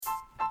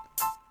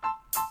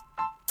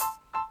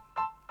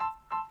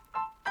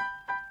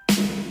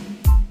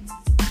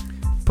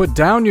Put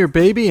down your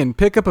baby and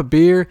pick up a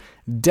beer.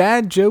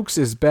 Dad Jokes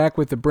is back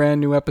with a brand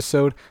new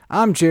episode.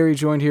 I'm Jerry,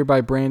 joined here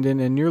by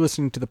Brandon, and you're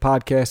listening to the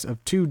podcast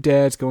of two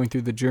dads going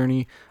through the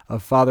journey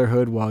of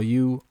fatherhood while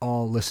you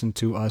all listen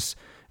to us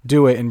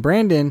do it. And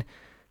Brandon,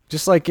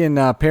 just like in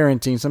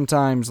parenting,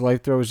 sometimes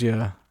life throws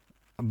you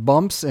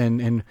bumps,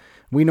 and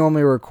we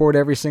normally record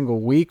every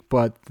single week,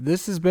 but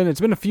it's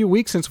been a few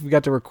weeks since we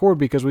got to record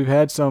because we've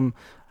had some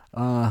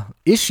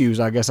issues,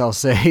 I guess I'll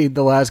say,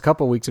 the last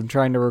couple of weeks of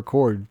trying to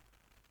record.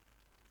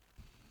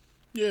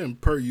 Yeah,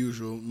 and per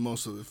usual,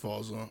 most of it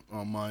falls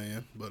on my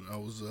end. But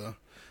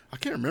I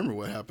can't remember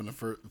what happened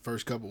the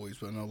first couple of weeks.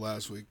 But I know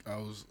last week I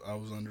was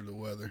under the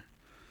weather,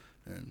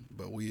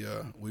 but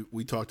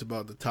we talked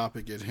about the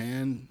topic at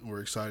hand. We're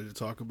excited to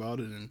talk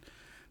about it, and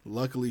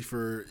luckily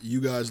for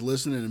you guys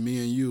listening and me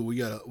and you, we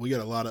got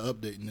a lot of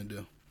updating to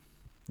do.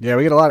 Yeah,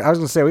 we got a lot. I was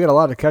gonna say we got a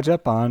lot to catch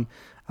up on.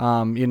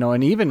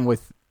 And even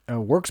with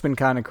work's been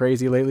kind of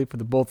crazy lately for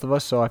the both of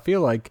us, so I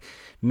feel like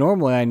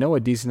normally I know a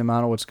decent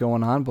amount of what's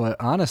going on, but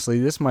honestly,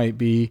 this might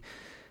be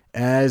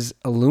as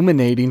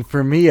illuminating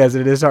for me as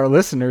it is our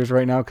listeners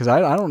right now, because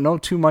I don't know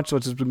too much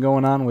what's been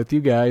going on with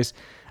you guys,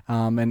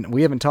 and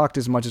we haven't talked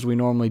as much as we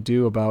normally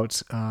do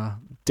about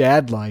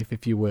dad life,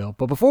 if you will.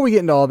 But before we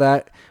get into all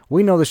that,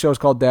 we know the show's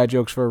called Dad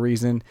Jokes for a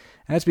reason, and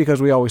that's because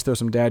we always throw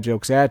some dad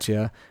jokes at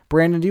you.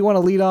 Brandon, do you want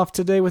to lead off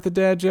today with a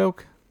dad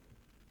joke?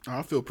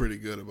 I feel pretty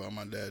good about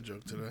my dad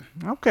joke today.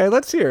 Okay,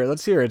 let's hear it.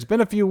 It's been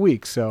a few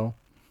weeks, so.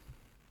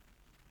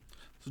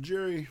 So,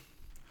 Jerry,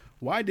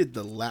 why did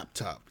the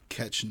laptop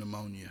catch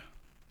pneumonia?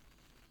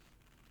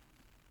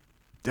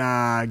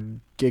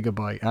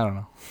 Gigabyte. I don't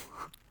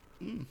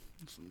know.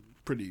 It's a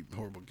pretty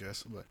horrible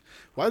guess. But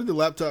why did the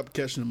laptop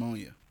catch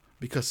pneumonia?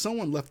 Because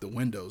someone left the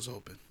windows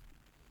open.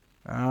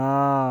 Oh.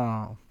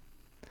 I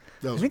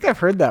think I've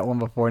heard that one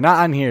before. Not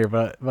on here,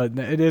 but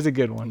it is a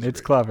good one. It's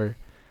clever.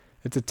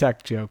 It's a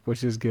tech joke,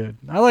 which is good.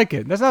 I like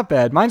it. That's not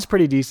bad. Mine's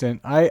pretty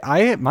decent. I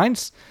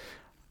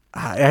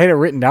had it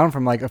written down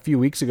from like a few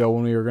weeks ago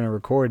when we were going to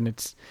record, and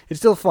it's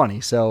still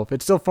funny. So if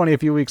it's still funny a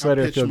few weeks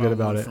later, I feel good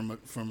about it.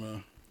 From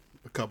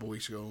a couple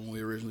weeks ago when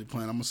we originally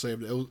planned, I'm gonna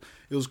save it.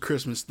 It was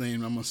Christmas themed.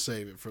 I'm gonna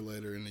save it for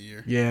later in the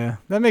year. Yeah,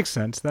 that makes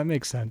sense.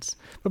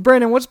 But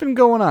Brandon, what's been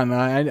going on?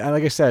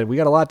 Like I said, we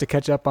got a lot to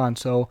catch up on,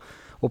 so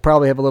we'll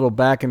probably have a little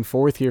back and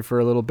forth here for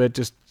a little bit,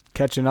 just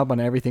catching up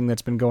on everything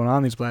that's been going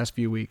on these last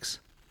few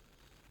weeks.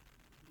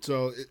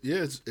 So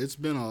it's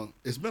been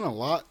a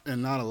lot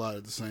and not a lot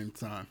at the same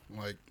time.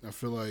 Like I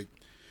feel like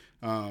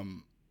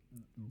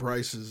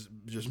Bryce has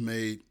just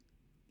made,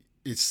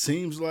 it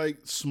seems like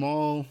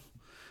small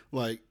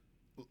like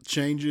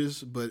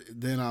changes, but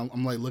then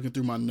I'm like looking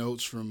through my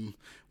notes from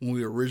when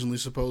we were originally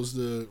supposed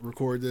to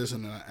record this,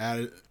 and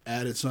I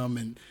added some,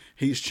 and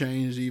he's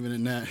changed even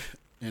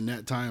in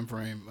that time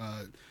frame.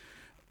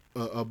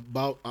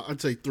 About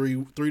I'd say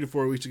three to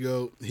 4 weeks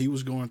ago, he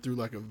was going through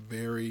like a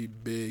very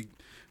big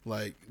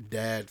like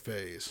dad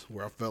phase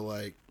where I felt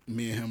like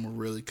me and him were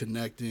really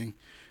connecting.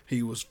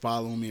 He was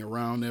following me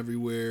around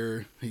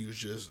everywhere. He was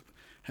just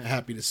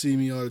happy to see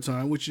me all the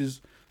time, which is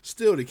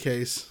still the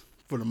case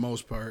for the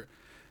most part.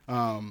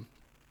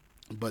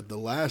 But the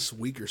last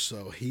week or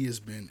so, he has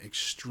been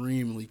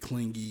extremely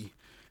clingy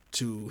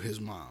to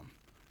his mom,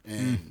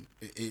 and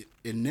it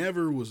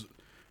never was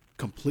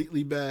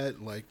completely bad.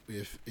 Like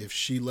if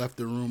she left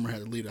the room or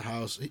had to leave the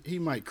house, he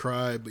might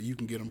cry, but you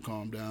can get him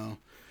calmed down.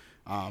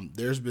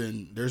 There's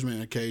been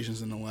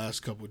occasions in the last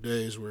couple of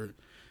days where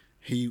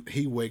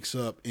he wakes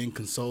up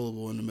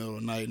inconsolable in the middle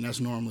of the night, and that's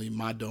normally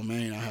my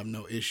domain. I have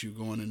no issue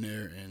going in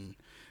there, and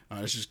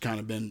it's just kind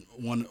of been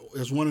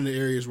it's one of the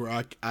areas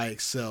where I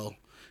excel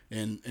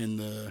in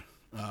the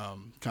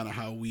kind of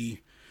how we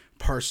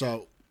parse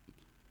out,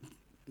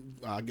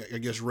 I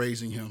guess,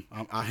 raising him.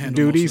 I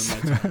handle duties.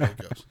 Most of the nighttime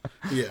wake-ups.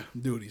 Yeah,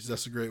 duties.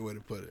 That's a great way to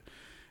put it.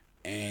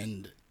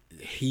 And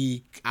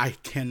I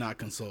cannot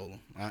console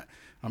him.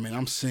 I mean,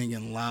 I'm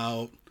singing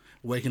loud,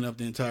 waking up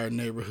the entire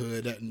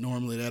neighborhood.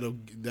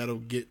 That'll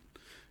get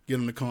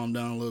him to calm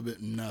down a little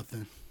bit.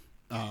 Nothing,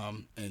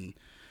 and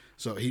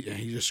so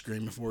he's just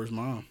screaming for his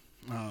mom.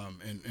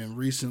 And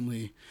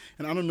recently,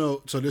 and I don't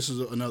know. So this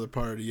is another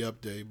part of the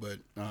update, but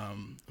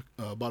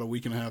about a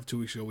week and a half, 2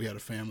 weeks ago, we had a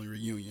family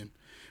reunion,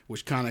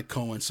 which kind of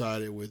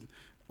coincided with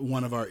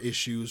one of our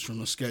issues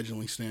from a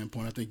scheduling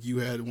standpoint. I think you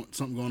had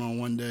something going on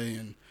one day,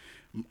 and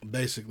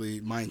basically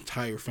my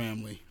entire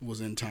family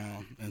was in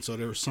town, and so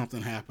there was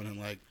something happening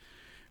like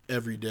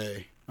every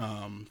day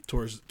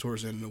towards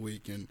the end of the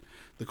week. And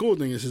the cool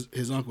thing is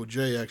his Uncle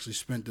Jay actually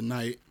spent the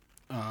night,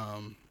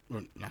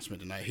 or not spent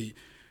the night,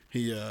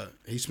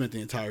 he spent the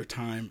entire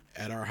time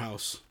at our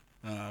house,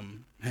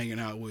 hanging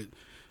out with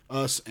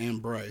us and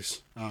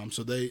Bryce.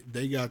 So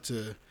they got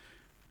to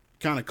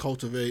kind of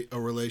cultivate a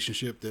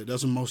relationship that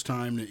doesn't most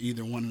time that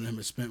either one of them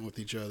has spent with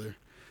each other.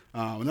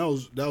 And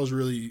that was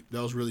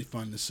really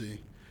fun to see.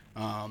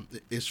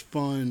 It's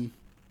fun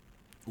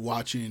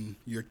watching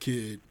your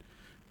kid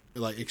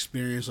like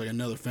experience like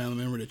another family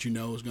member that you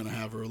know is going to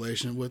have a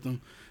relationship with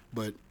them,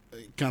 but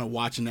kind of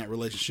watching that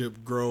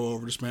relationship grow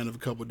over the span of a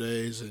couple of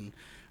days. And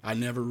I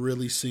never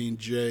really seen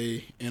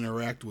Jay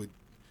interact with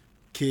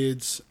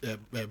kids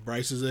at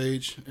Bryce's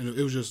age, and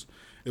it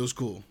was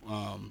cool.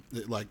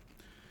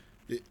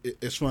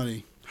 It's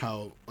funny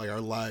how like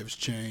our lives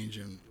change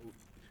and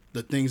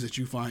the things that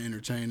you find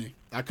entertaining.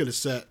 I could have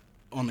sat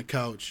on the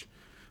couch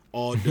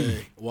all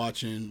day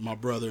watching my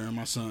brother and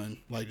my son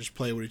like just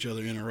play with each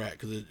other, interact,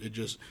 because it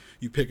just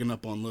you picking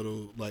up on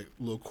little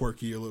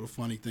quirky or little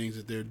funny things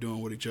that they're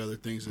doing with each other,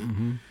 things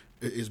that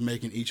is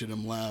making each of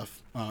them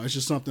laugh. It's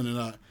just something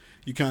that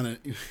you kind of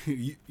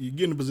you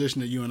get in the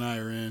position that you and I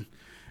are in,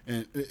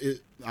 and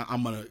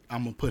I'm gonna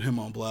put him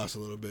on blast a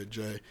little bit,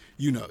 Jay.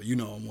 You know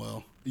him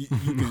well.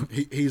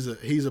 He's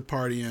a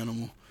party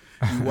animal.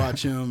 You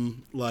watch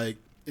him like,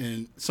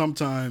 and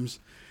sometimes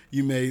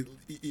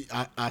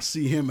I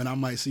see him and I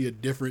might see a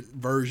different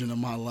version of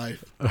my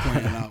life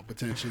playing out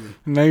potentially.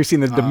 Now you're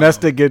seeing the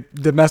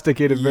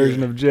domesticated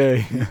version of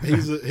Jay.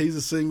 He's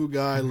a single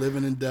guy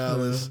living in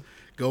Dallas,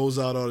 goes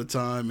out all the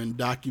time and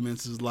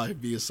documents his life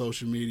via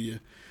social media.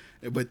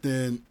 But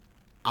then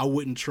I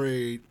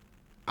literally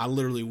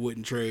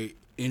wouldn't trade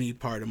any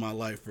part of my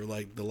life for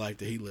like the life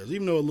that he lives,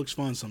 even though it looks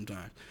fun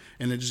sometimes.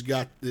 And it just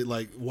got it,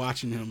 like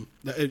watching him,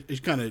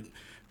 it kind of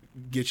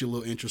gets you a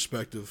little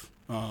introspective,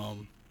 a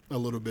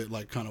little bit,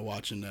 like kind of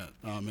watching that,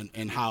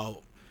 and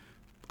how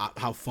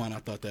fun I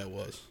thought that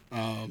was.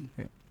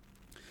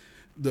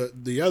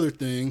 The other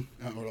thing,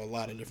 or a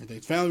lot of different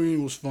things. Family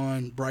reunion was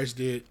fun. Bryce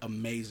did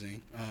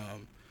amazing.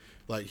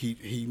 Like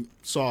he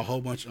saw a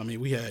whole bunch. I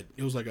mean,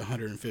 it was like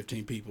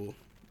 115 people.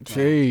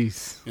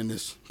 Jeez. In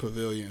this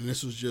pavilion. And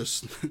this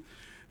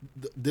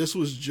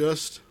was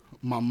just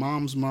my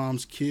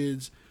mom's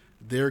kids,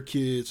 their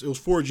kids. It was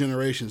 4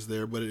 generations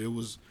there, but it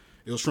was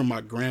from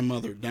my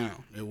grandmother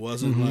down. It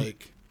wasn't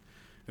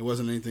it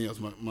wasn't anything else.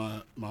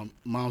 My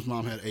mom's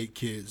mom had 8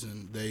 kids,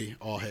 and they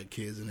all had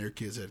kids, and their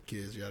kids had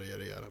kids, yada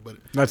yada yada. But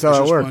that's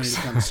how it works. Funny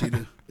to kind of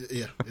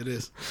see it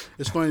is.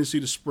 It's funny to see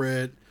the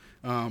spread.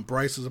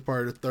 Bryce is a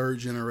part of the 3rd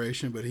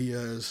generation, but he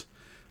has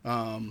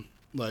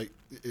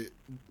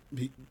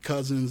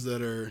cousins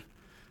that are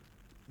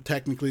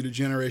technically the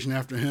generation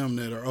after him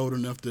that are old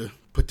enough to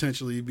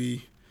potentially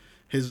be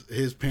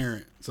his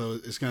parent. So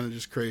it's kind of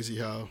just crazy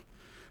how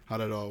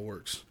that all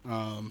works.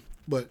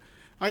 But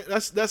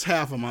that's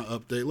half of my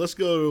update. Let's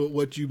go to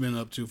what you've been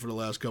up to for the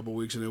last couple of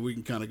weeks, and then we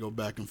can kind of go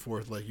back and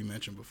forth like you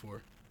mentioned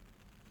before.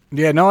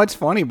 Yeah, no, it's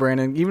funny,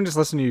 Brandon. Even just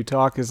listening to you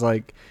talk is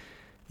like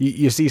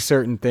you see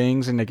certain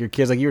things, and like your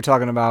kids, like you were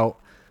talking about,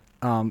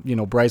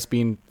 Bryce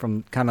being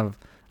from kind of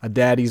a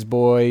daddy's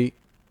boy,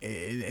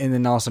 and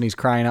then all of a sudden he's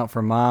crying out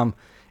for mom.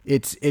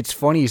 It's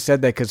funny you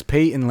said that, because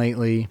Peyton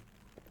lately,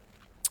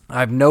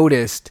 I've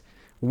noticed,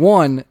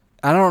 one,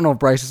 I don't know if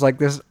Bryce is like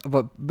this,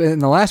 but in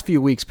the last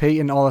few weeks,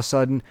 Peyton, all of a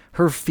sudden,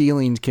 her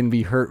feelings can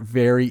be hurt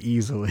very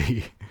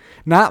easily.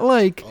 Not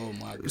like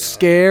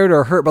scared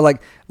or hurt, but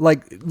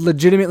like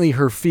legitimately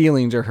her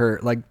feelings are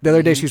hurt. Like the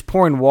other day she was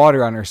pouring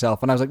water on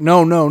herself, and I was like,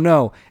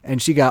 no.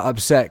 And she got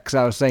upset because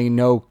I was saying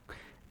no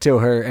to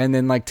her. And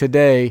then like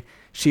today,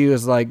 she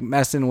was like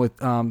messing with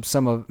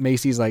some of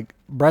Macy's like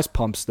breast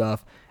pump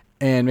stuff.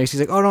 And Macy's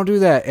like, oh, don't do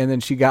that. And then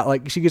she gets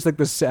like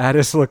the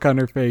saddest look on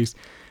her face.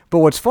 But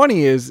what's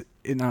funny is,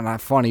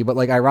 not funny, but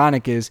like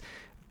ironic is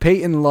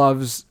Peyton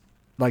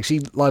she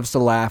loves to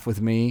laugh with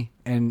me.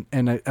 And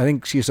I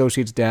think she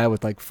associates dad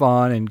with like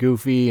fun and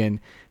goofy, and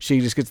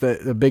she just gets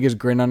the biggest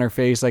grin on her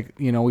face. Like,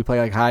 we play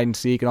like hide and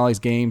seek and all these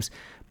games.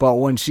 But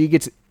when she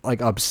gets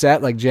like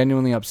upset, like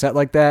genuinely upset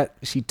like that,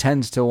 she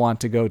tends to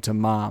want to go to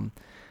mom.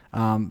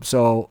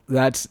 So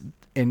that's,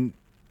 and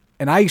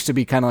I used to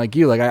be kind of like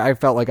you, like I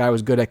felt like I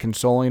was good at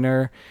consoling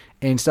her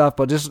and stuff,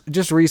 but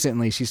just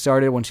recently she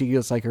started, when she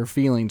gets like her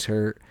feelings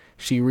hurt,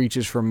 she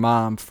reaches for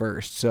mom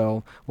first.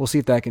 So we'll see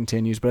if that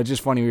continues, but it's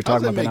just funny we were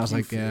talking about that, and I was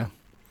like, yeah,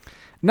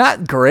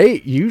 not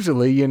great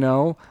usually,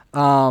 because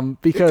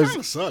it kind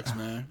of sucks,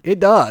 man. It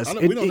does.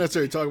 We don't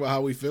necessarily talk about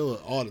how we feel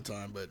all the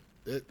time, but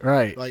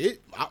right.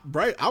 Like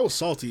I was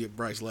salty at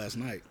Bryce last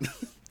night.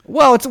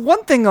 Well, it's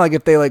one thing like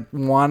if they like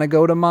want to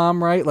go to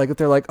mom, right? Like if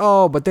they're like,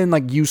 oh, but then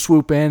like you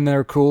swoop in,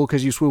 they're cool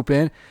because you swoop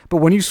in. But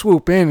when you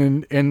swoop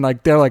in and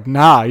like they're like,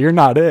 nah, you're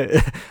not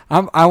it.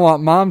 I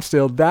want mom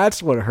still.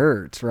 That's what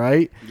hurts,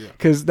 right?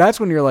 Because that's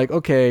when you're like,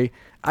 okay,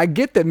 I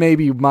get that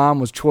maybe mom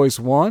was choice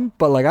 1,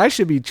 but like I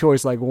should be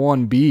choice like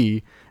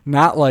 1B,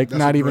 not like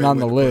not even on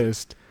the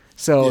list.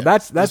 So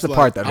that's the like,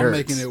 part that hurts. I'm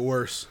making it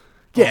worse.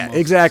 Yeah,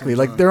 exactly.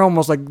 Like they're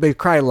almost like they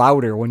cry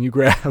louder when you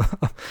grab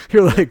them.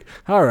 You're like,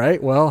 all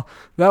right, well,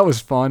 that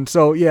was fun.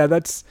 So yeah,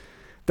 that's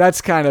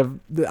kind of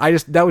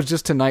that was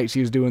just tonight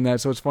she was doing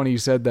that. So it's funny you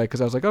said that, because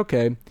I was like,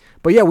 okay,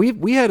 but yeah,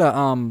 we had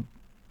a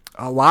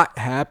lot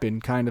happen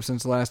kind of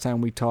since the last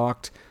time we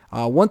talked.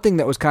 One thing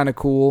that was kind of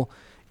cool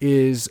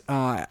is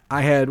I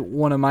had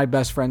one of my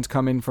best friends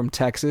come in from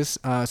Texas,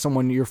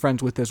 someone you're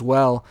friends with as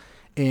well,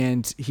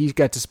 and he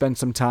got to spend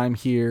some time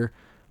here,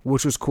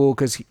 which was cool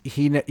because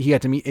he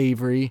got to meet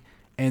Avery,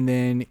 and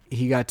then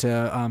he got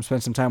to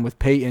spend some time with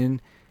Peyton,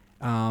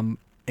 and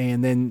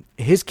then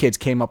his kids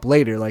came up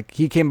later. Like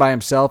he came by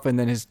himself, and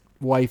then his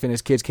wife and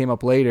his kids came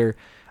up later.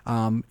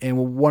 And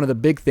one of the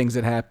big things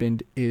that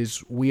happened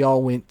is we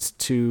all went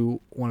to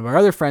one of our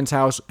other friends'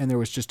 house, and there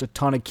was just a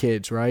ton of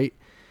kids, right?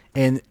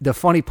 And the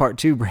funny part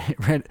too,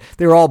 Brent,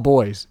 they were all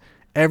boys.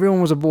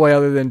 Everyone was a boy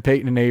other than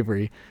Peyton and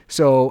Avery.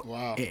 So,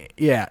 wow.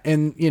 Yeah.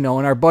 And, and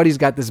our buddy's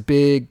got this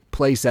big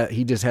place that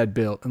he just had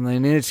built, and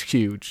then it's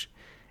huge.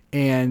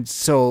 And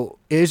so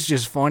it's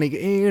just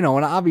funny, and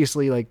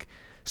obviously, like,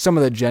 some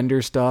of the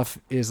gender stuff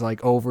is,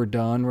 like,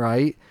 overdone,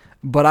 right?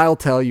 But I'll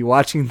tell you,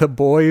 watching the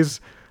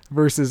boys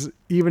versus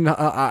even,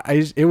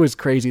 it was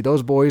crazy.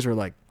 Those boys were,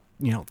 like,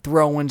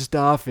 throwing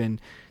stuff and,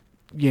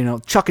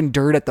 chucking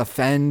dirt at the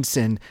fence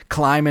and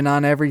climbing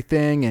on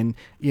everything and,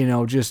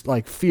 just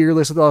like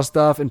fearless with all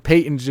stuff. And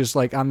Peyton's just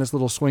like on this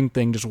little swing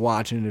thing, just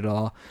watching it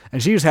all.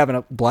 And she was having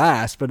a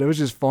blast, but it was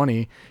just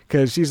funny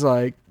because she's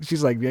like,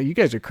 yeah, you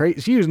guys are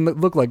crazy. She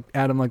looked like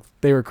Adam, like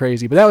they were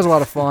crazy, but that was a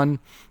lot of fun.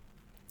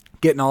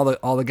 Getting all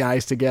the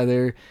guys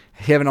together,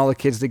 having all the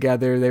kids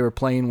together. They were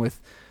playing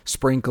with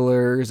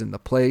sprinklers and the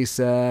play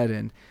set.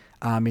 And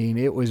I mean,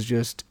 it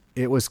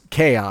was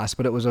chaos,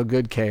 but it was a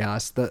good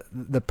chaos.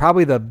 The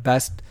probably the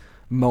best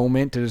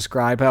moment to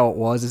describe how it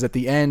was is at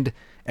the end,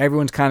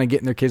 everyone's kind of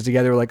getting their kids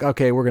together. We're like,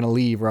 okay, we're going to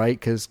leave, right?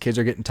 Because kids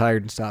are getting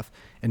tired and stuff.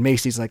 And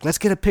Macy's like, let's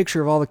get a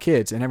picture of all the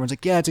kids. And everyone's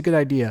like, yeah, it's a good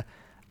idea.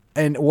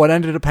 And what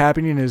ended up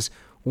happening is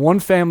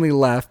one family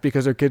left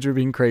because their kids were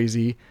being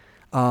crazy.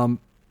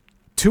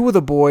 Two of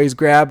the boys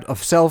grabbed a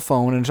cell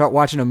phone and started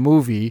watching a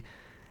movie.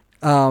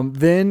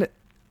 Then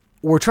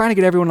we're trying to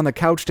get everyone on the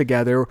couch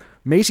together.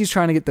 Macy's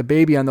trying to get the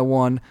baby on the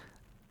one.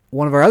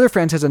 One of our other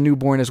friends has a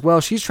newborn as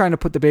well. She's trying to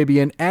put the baby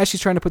in. As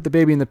she's trying to put the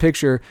baby in the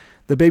picture,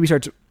 the baby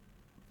starts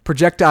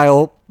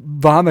projectile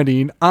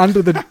vomiting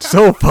onto the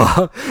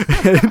sofa.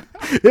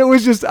 It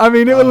was just, I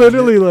mean, it was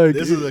literally like,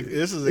 this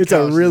is it's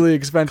a really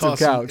expensive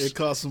couch. It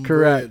cost some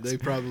correct. Bread.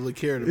 They probably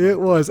cared about it.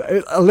 Was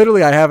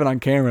literally, I have it on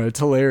camera. It's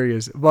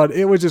hilarious, but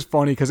it was just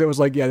funny because it was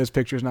like, yeah, this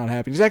picture's not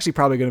happening. It's actually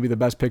probably going to be the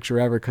best picture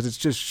ever because it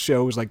just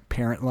shows like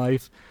parent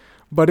life.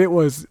 But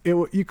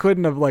you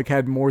couldn't have like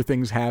had more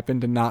things happen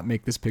to not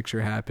make this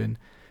picture happen.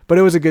 But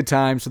it was a good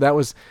time. So that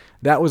was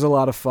a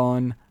lot of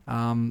fun.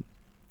 And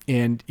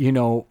I'm going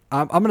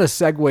to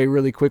segue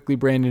really quickly,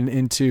 Brandon,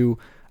 into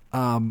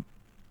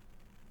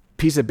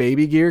piece of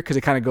baby gear because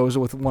it kind of goes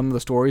with one of the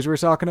stories we were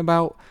talking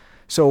about.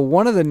 So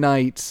one of the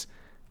nights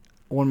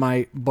when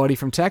my buddy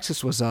from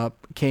Texas was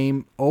up,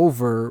 came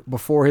over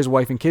before his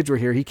wife and kids were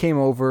here. He came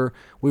over.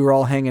 We were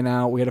all hanging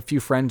out. We had a few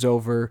friends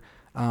over.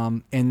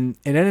 And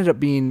it ended up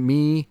being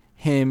me,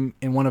 him,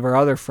 and one of our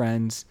other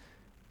friends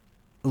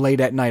late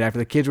at night after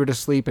the kids were to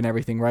sleep and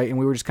everything, right? And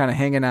we were just kind of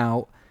hanging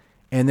out.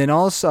 And then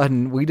all of a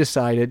sudden we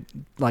decided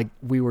like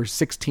we were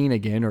 16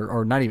 again,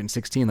 or not even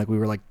 16, like we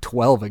were like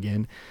 12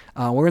 again.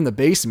 We're in the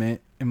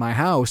basement in my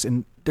house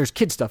and there's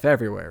kid stuff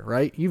everywhere,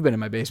 right? You've been in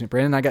my basement,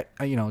 Brandon. I got,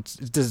 it's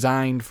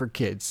designed for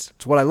kids.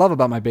 It's what I love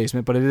about my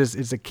basement, but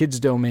it's a kid's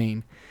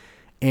domain.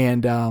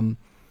 And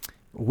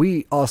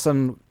we all of a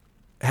sudden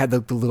had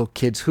the little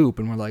kids hoop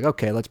and we're like,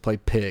 okay, let's play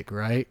pig,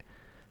 right?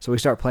 So we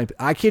start playing.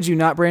 I kid you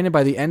not, Brandon,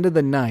 by the end of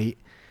the night,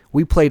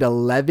 we played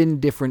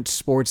 11 different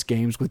sports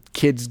games with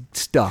kids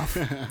stuff.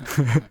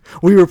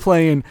 We were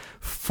playing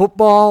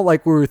football,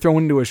 like we were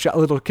thrown into a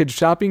little kid's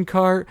shopping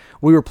cart.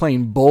 We were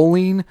playing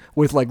bowling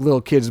with like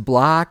little kids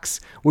blocks.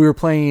 We were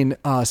playing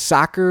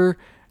soccer.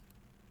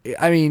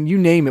 I mean, you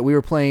name it. We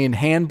were playing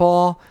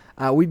handball.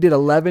 We did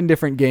 11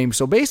 different games.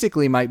 So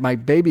basically my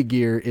baby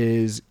gear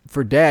is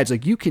for dads.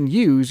 Like you can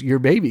use your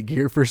baby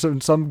gear for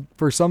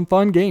some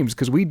fun games.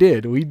 Cause we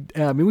did, we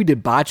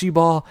did bocce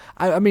ball.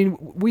 I mean,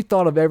 we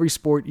thought of every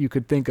sport you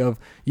could think of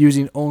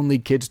using only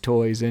kids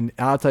toys. And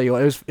I'll tell you,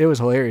 it was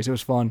hilarious. It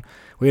was fun.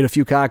 We had a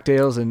few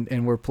cocktails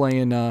and we're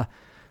playing,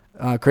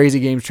 crazy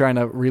games trying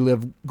to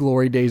relive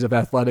glory days of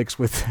athletics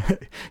with,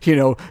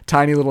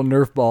 tiny little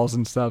Nerf balls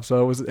and stuff.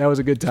 So that was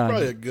a good time. It's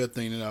probably a good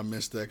thing that I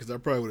missed that. Cause I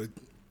probably would have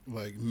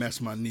like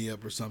mess my knee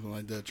up or something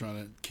like that trying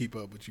to keep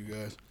up with you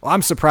guys. Well,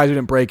 I'm surprised we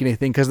didn't break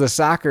anything because the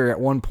soccer at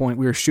one point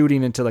we were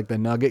shooting into like the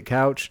nugget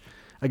couch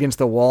against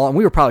the wall and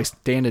we were probably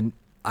standing,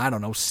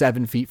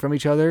 7 feet from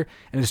each other.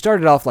 And it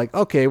started off like,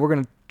 okay, we're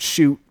going to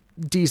shoot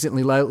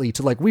decently lightly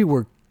to like we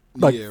were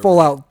like full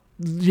out.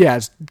 Yeah,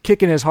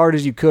 kicking as hard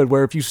as you could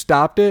where if you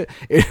stopped it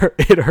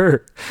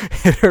hurt.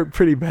 It hurt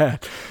pretty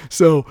bad.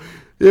 So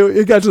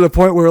it got to the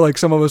point where like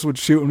some of us would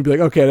shoot and be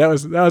like, okay, that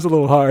was a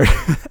little hard.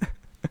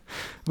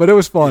 But it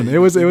was fun. Yeah, it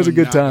was a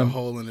good time. A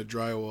hole in the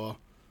drywall.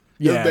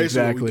 Yeah,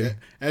 exactly.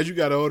 As you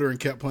got older and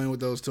kept playing with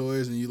those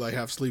toys, and you like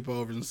have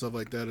sleepovers and stuff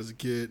like that as a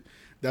kid,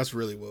 that's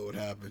really what would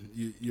happen.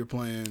 You're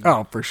playing.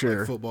 Oh, for sure.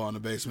 Like football in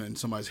the basement, and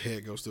somebody's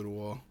head goes through the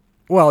wall.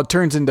 Well, it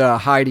turns into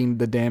hiding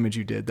the damage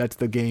you did. That's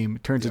the game.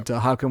 It turns into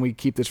how can we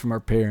keep this from our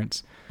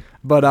parents.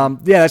 But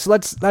yeah,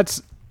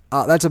 that's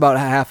about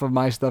half of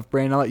my stuff,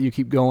 Brandon. I'll let you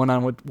keep going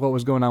on with what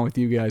was going on with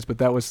you guys. But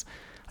that was,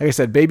 like I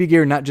said, baby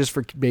gear, not just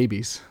for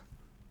babies.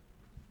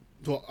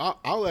 Well,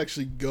 I'll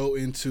actually go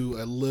into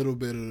a little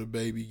bit of the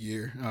baby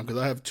gear because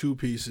I have two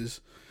pieces.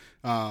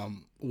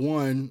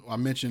 One, I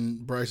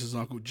mentioned Bryce's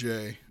Uncle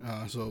Jay.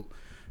 So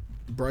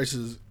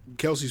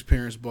Kelsey's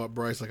parents bought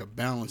Bryce like a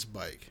balance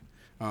bike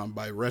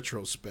by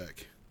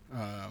Retrospec.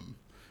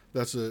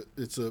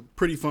 It's a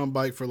pretty fun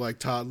bike for like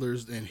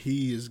toddlers, and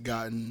he has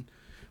gotten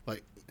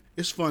like,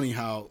 it's funny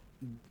how,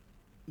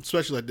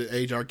 especially like the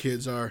age our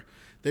kids are,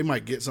 they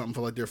might get something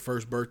for like their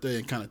first birthday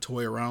and kind of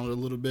toy around with it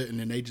a little bit, and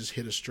then they just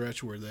hit a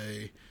stretch where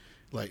they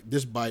like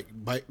this bike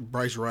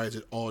Bryce rides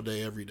it all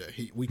day every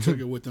day. We took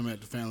it with him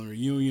at the family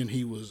reunion.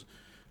 He was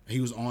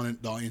on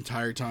it the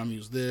entire time he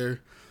was there,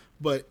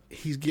 but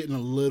he's getting a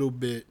little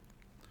bit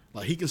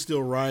like, he can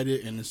still ride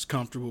it and it's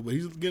comfortable, but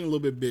he's getting a little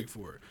bit big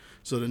for it.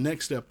 So the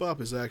next step up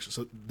is actually,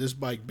 so this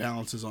bike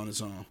balances on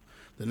its own.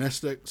 The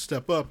next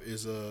step up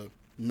is a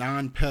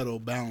non-pedal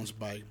balance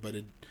bike, but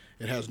it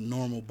has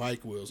normal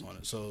bike wheels on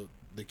it. So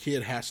the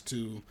kid has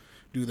to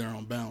do their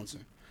own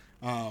balancing.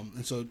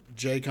 And so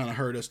Jay kind of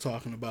heard us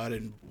talking about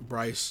it, and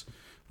Bryce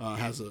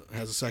has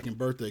a second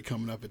birthday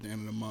coming up at the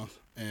end of the month,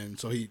 and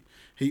so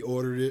he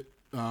ordered it,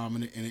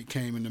 and it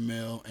came in the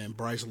mail. And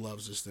Bryce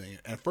loves this thing.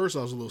 At first,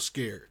 I was a little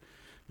scared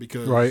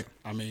because, right.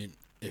 I mean,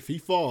 if he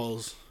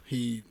falls,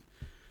 he's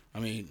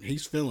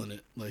feeling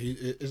it. Like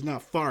it's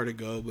not far to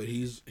go, but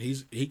he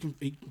can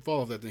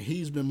fall off that thing.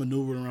 He's been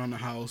maneuvering around the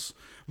house,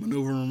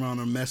 maneuvering around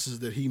the messes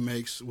that he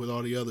makes with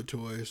all the other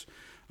toys.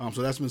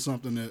 So that's been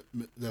something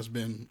that's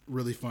been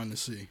really fun to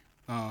see.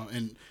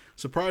 And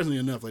surprisingly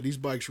enough, like these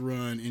bikes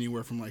run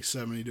anywhere from like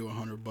 $70 to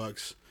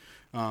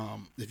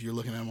 $100 if you're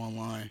looking at them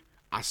online.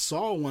 I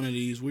saw one of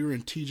these. We were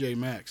in TJ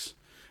Maxx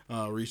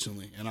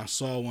recently, and I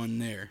saw one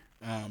there.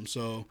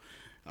 So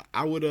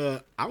I would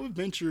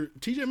venture.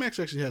 TJ Maxx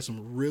actually has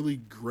some really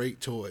great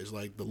toys,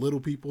 like the little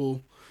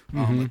people,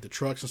 like the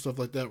trucks and stuff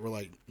like that. Were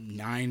like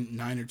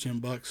 $9 or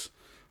 $10.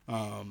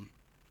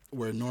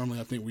 Where normally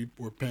I think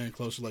we're paying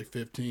close to like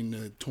 15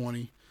 to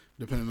 20,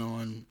 depending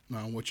on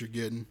what you're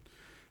getting.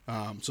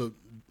 So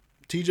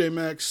TJ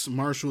Maxx,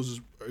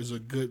 Marshalls is a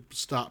good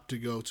stop to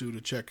go to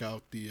check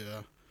out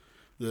the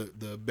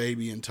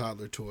baby and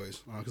toddler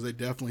toys, because they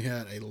definitely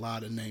had a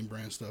lot of name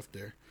brand stuff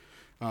there.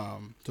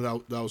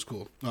 So that was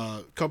cool.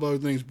 A couple other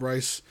things,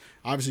 Bryce.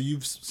 Obviously,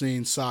 you've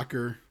seen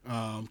soccer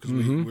because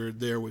we're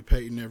there with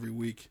Peyton every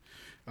week.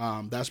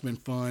 That's been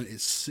fun.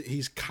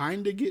 He's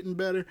kind of getting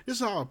better. This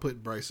is how I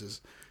put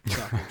Bryce's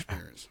soccer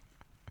experience.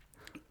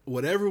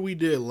 Whatever we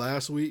did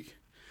last week,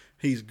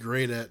 he's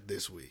great at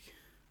this week.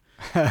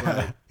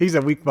 Like, he's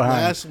a week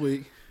behind.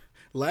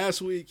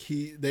 Last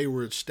week they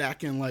were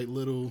stacking like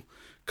little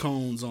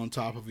cones on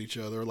top of each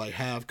other, like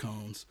half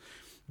cones.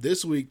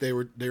 This week they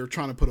were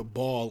trying to put a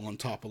ball on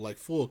top of like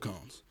full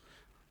cones.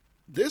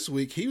 This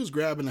week he was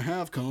grabbing the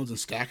half cones and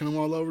stacking them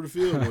all over the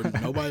field where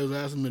nobody was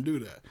asking him to do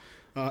that.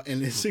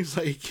 And it seems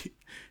like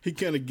he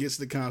kind of gets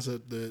the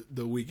concept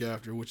the week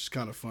after, which is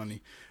kind of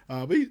funny.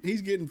 But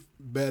he's getting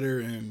better,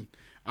 and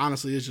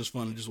honestly, it's just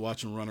fun to just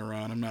watch him run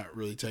around. I'm not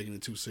really taking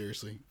it too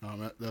seriously.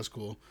 That's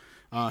cool.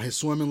 His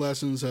swimming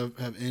lessons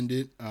have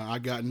ended. I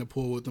got in the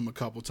pool with him a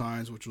couple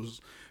times, which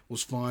was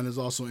fun. It's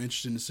also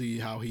interesting to see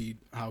how he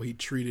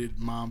treated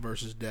mom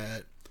versus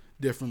dad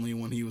differently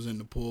when he was in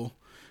the pool.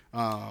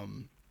 I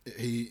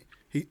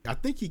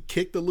think he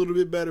kicked a little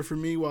bit better for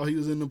me while he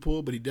was in the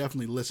pool, but he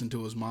definitely listened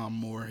to his mom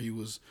more. He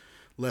was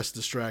less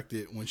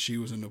distracted when she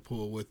was in the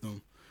pool with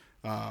him.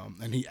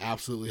 And he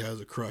absolutely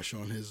has a crush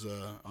on his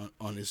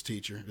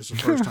teacher. It's the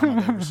first time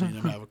I've ever seen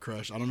him have a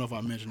crush. I don't know if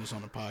I mentioned this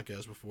on the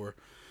podcast before,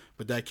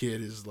 but that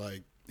kid is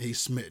like, he's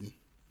smitten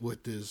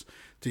with his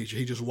teacher.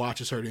 He just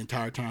watches her the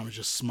entire time and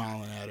just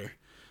smiling at her.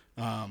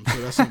 So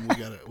that's something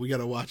we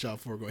gotta watch out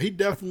for.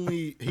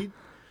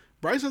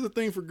 Bryce has a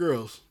thing for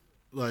girls.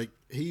 Like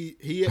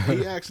he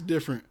acts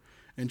different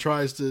and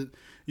tries to.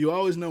 You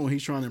always know when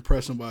he's trying to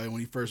impress somebody when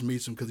he first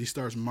meets them, because he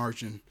starts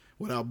marching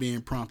without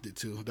being prompted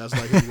to. That's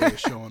like his way of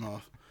showing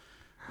off,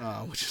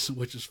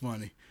 which is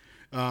funny.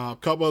 A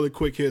couple other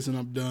quick hits and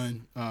I'm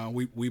done.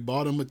 We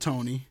bought him a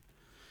Tony.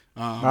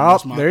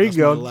 There you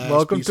go.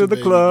 Welcome to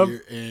the club.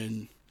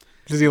 And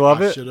does he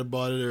love it? Should have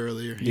bought it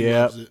earlier. He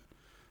loves it.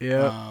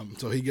 Yeah.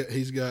 So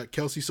he's got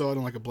Kelsey saw it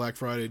on like a Black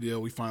Friday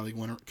deal. We finally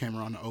came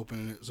around to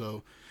opening it.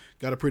 So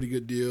got a pretty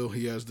good deal.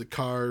 He has the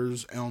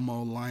Cars,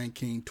 Elmo, Lion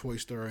King, Toy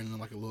Story, and then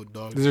like a little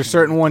dog. Is there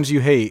certain ones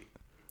you hate?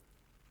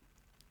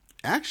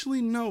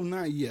 Actually, no,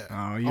 not yet.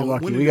 Oh, you're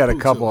lucky. We got a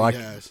couple. We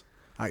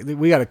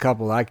got a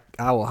couple. I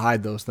will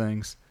hide those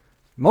things.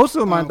 Most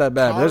of them aren't that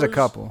bad. There's a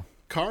couple.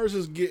 Cars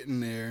is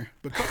getting there,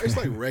 but it's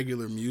like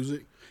regular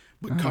music.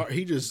 But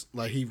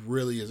he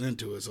really is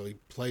into it, so he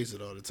plays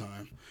it all the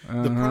time.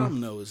 The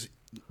problem though is,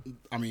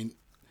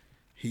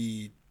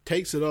 he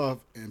takes it off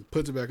and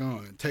puts it back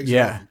on. And takes it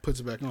off and puts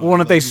it back on. Well,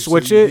 and if they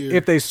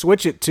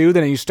switch it too,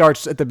 then he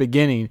starts at the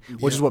beginning,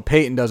 which is what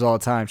Peyton does all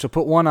the time. So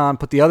put one on,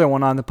 put the other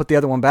one on, then put the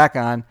other one back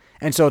on,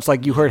 and so it's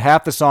like you heard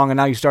half the song and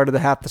now you started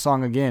half the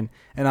song again.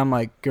 And I'm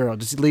like, girl,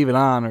 just leave it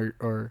on,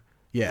 or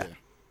yeah.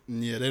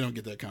 Yeah, they don't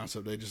get that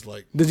concept. They just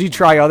like. Does he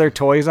try other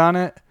toys on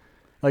it?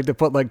 Like to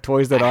put like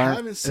toys that aren't. I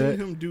haven't seen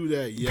him do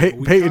that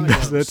yet. Peyton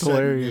does. That's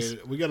hilarious.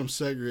 We got him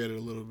segregated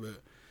a little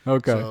bit.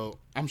 Okay. So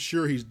I'm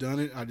sure he's done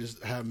it. I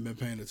just haven't been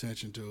paying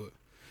attention to it.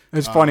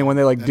 It's funny when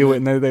they like do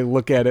it then, and they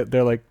look at it.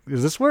 They're like,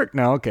 "Does this work?"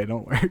 No, okay,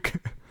 don't work.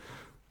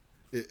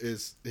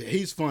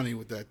 He's funny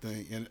with that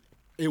thing, and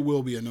it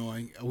will be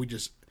annoying.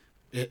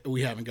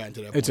 We haven't gotten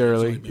to that point. It's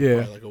early,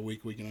 probably like a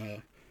week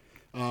and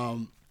a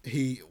half.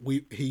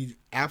 He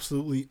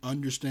absolutely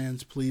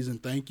understands please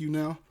and thank you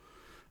now,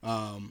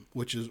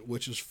 which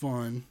is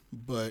fun.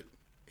 But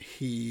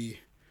he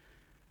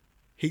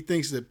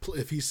thinks that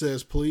if he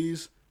says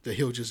please, that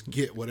he'll just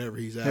get whatever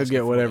he's asking. He'll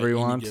get whatever he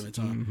wants, given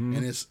time.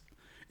 And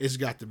it's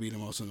got to be the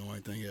most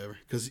annoying thing ever,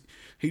 because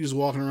he just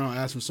walking around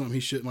asking something he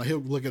shouldn't. Like, he'll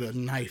look at a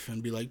knife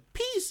and be like,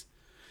 peace,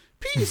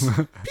 peace,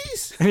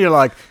 peace. And you're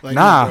like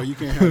nah, no, bro, you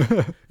can't have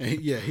it. And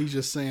he's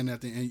just saying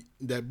that thing. And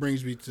that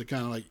brings me to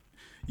kind of like,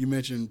 you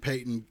mentioned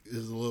Peyton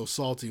is a little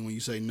salty when you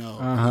say no.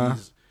 Uh-huh.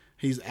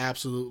 He's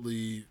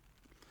absolutely,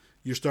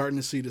 you're starting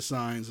to see the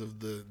signs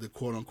of the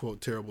quote unquote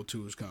terrible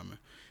twos coming,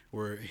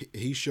 where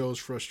he shows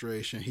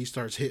frustration. He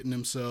starts hitting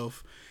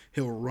himself.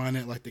 He'll run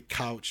at like the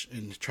couch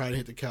and try to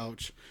hit the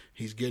couch.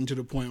 He's getting to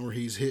the point where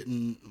he's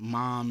hitting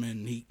mom,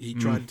 and he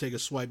tried to take a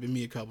swipe at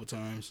me a couple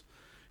times.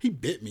 He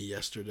bit me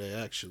yesterday,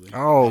 actually.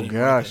 Oh, I didn't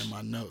write that in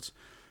my notes.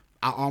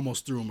 I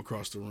almost threw him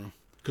across the room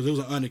because it was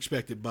an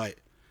unexpected bite.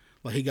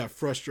 Like, he got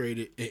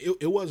frustrated.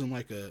 It wasn't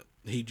like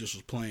he just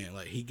was playing.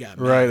 Like, he got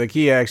mad. Right, like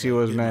he actually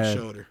was mad.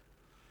 Shoulder.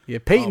 Yeah,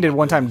 Peyton did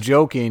one time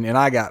joking, and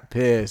I got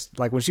pissed.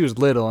 Like, when she was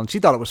little, and she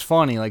thought it was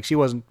funny. Like, she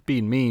wasn't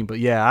being mean, but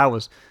yeah,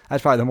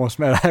 that's probably the most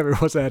mad I ever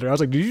was at her. I was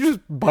like, "Did you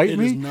just bite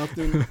me?" It is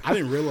nothing. I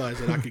didn't realize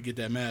that I could get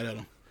that mad at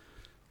him.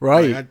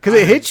 Right, because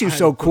it hits you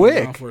so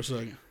quick. For a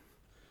second.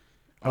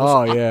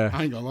 Yeah.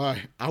 I ain't gonna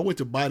lie. I went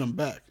to bite him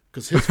back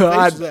because his face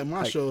was at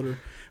my shoulder.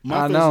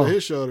 My face was at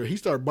his shoulder. He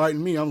started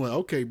biting me. I'm like,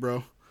 okay,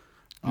 bro.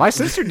 My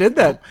sister did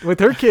that with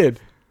her kid.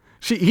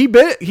 He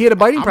had a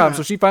biting problem,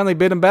 so she finally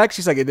bit him back.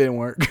 She's like, it didn't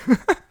work.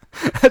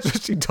 That's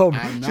what she told me.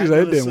 She's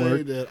like, it didn't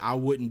work. That I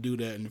wouldn't do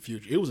that in the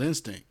future. It was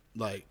instinct.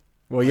 Like,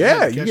 well,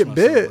 yeah, you get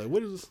bit. Like,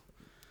 what is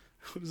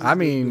this I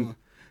mean,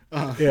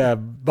 yeah,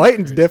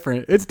 biting's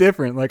different. It's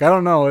different. Like, I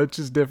don't know. It's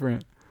just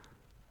different.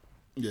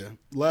 Yeah.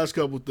 Last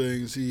couple of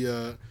things.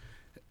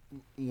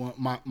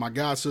 My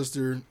god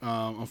sister,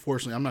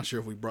 unfortunately, I'm not sure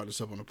if we brought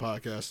this up on the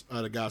podcast. I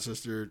had a god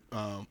sister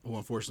who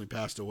unfortunately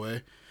passed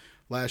away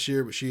last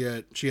year, but she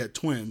had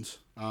twins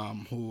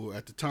who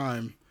at the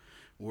time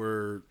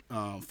were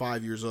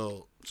 5 years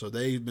old. So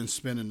they've been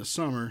spending the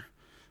summer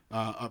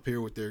up here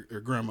with their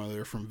grandmother.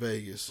 They're from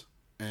Vegas,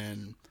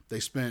 and they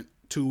spent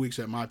 2 weeks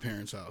at my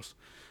parents' house.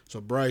 So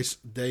Bryce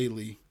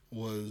daily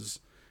was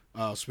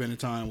spending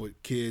time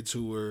with kids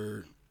who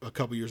were a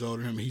couple years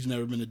older than him. He's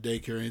never been to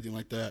daycare or anything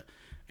like that.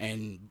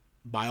 And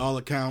by all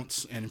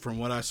accounts, and from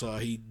what I saw,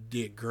 he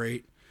did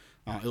great.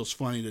 It was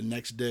funny. The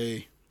next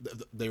day,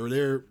 they were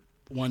there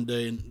one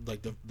day, and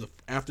like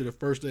after the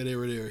first day they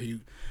were there,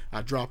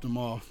 I dropped them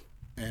off,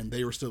 and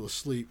they were still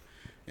asleep,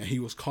 and he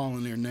was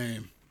calling their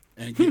name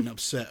and getting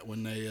upset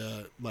when they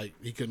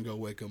he couldn't go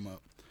wake them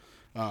up.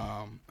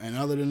 And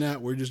other than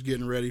that, we're just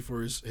getting ready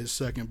for his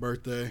second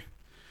birthday.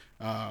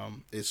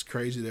 It's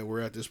crazy that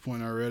we're at this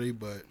point already,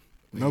 but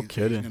no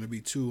kidding. He's going to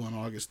be 2 on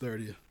August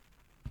 30th.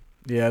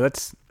 Yeah,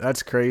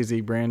 that's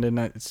crazy, Brandon.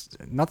 It's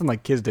nothing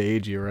like kids to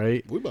age you,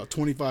 right? We're about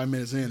 25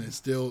 minutes in and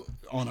still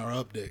on our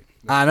update.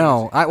 I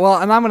know.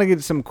 And I'm going to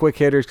get some quick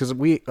hitters because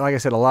like I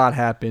said, a lot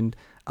happened.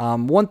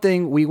 One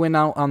thing, we went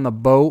out on the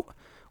boat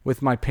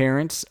with my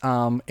parents,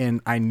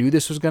 and I knew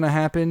this was going to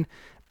happen,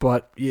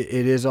 but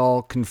it is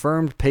all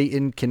confirmed.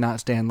 Peyton cannot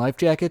stand life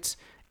jackets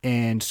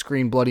and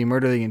screamed bloody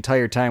murder the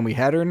entire time we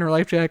had her in her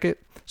life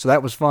jacket. So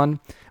that was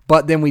fun.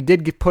 But then we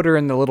did put her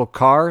in the little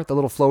car, the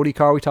little floaty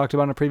car we talked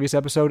about in a previous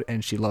episode,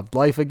 and she loved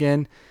life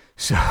again.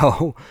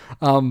 So,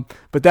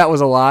 but that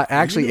was a lot.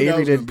 Actually,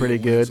 Avery did pretty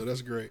good. So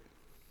that's great.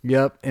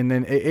 Yep, and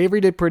then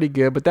Avery did pretty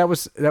good, but that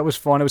was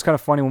fun. It was kind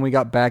of funny when we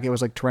got back. It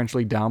was like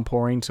torrentially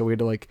downpouring, so we had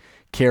to like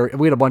carry.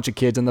 We had a bunch of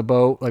kids on the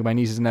boat, like my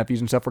nieces and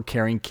nephews and stuff were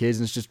carrying kids,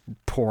 and it's just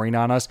pouring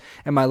on us.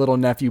 And my little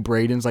nephew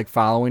Braden's like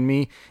following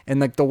me, and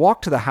like the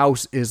walk to the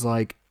house is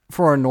like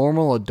for a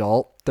normal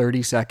adult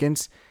 30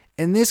 seconds,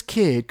 and this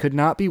kid could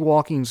not be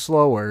walking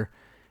slower.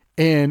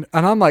 And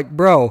I'm like,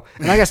 bro,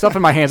 and I got stuff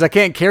in my hands. I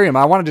can't carry him.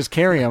 I want to just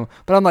carry him.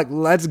 But I'm like,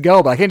 let's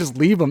go. But I can't just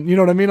leave him. You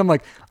know what I mean? I'm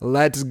like,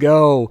 let's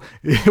go.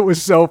 It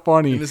was so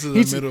funny. And this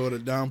is the middle of the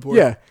downpour?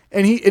 Yeah.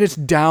 And it's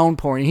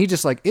downpouring. He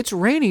just like, it's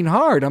raining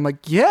hard. I'm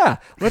like, yeah,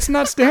 let's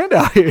not stand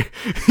out here.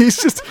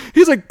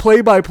 He's like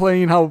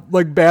play-by-playing how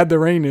like bad the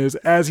rain is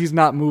as he's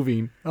not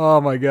moving. Oh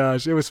my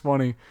gosh. It was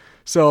funny.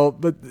 So,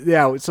 but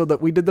yeah, so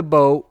that we did the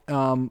boat,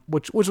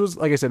 which was,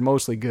 like I said,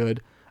 mostly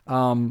good.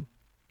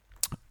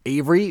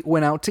 Avery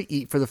went out to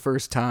eat for the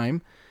first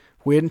time.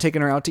 We hadn't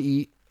taken her out to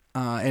eat.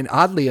 And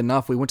oddly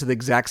enough, we went to the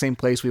exact same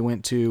place we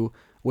went to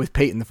with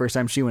Peyton the first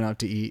time she went out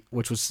to eat,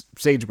 which was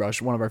Sagebrush,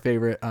 one of our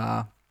favorite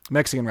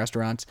Mexican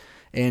restaurants.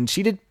 And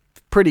she did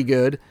pretty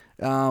good.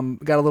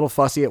 Got a little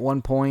fussy at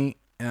one point,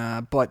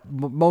 but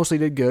mostly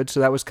did good.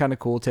 So that was kind of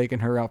cool taking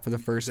her out for the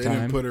first time. They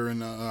didn't put her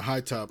in a high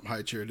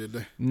chair, did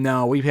they?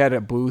 No, we had a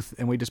booth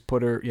and we just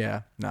put her.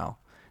 Yeah, no.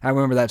 I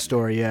remember that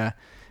story, yeah.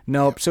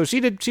 Nope. So she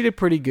did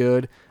pretty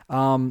good.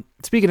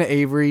 Speaking of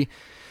Avery,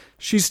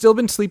 she's still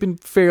been sleeping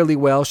fairly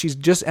well. She's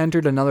just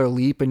entered another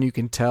leap, and you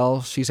can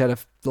tell she's had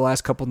the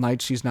last couple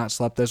nights she's not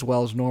slept as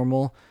well as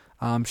normal.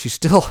 She's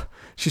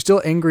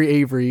still angry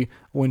Avery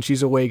when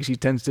she's awake. She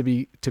tends to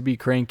be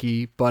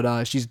cranky,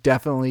 but she's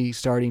definitely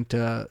starting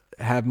to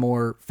have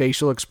more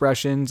facial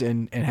expressions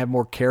and have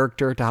more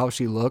character to how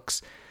she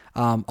looks.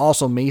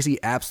 Also, Macy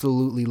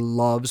absolutely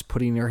loves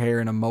putting her hair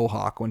in a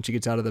mohawk when she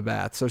gets out of the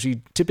bath. So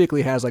she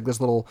typically has like this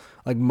little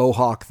like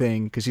mohawk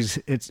thing which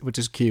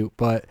is cute,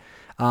 but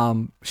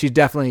she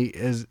definitely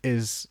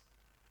is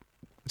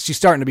she's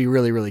starting to be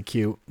really, really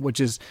cute, which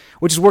is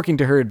working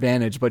to her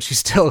advantage, but she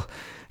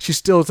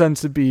still tends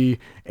to be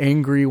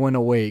angry when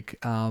awake.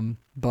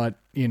 But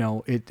you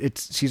know,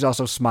 she's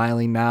also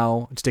smiling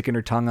now, sticking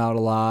her tongue out a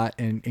lot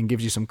and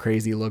gives you some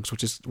crazy looks,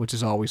 which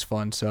is always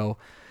fun. So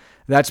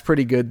that's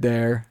pretty good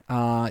there.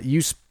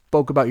 You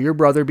spoke about your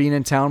brother being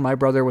in town. My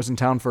brother was in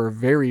town for a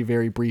very,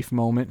 very brief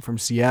moment from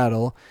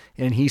Seattle,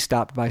 and he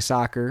stopped by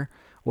soccer,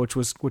 which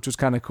was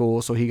kind of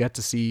cool. So he got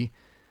to see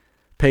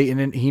Peyton,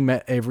 and he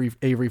met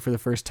Avery for the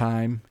first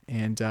time.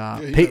 And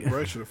he Peyton, met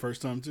Bryce for the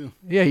first time too.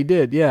 Yeah, he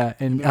did. Yeah,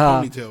 and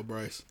ponytail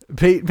Bryce.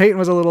 Peyton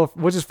was a little,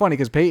 which is funny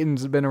because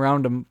Peyton's been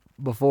around him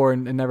before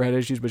and never had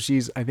issues, but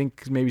I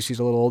think maybe she's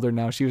a little older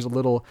now. She was a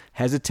little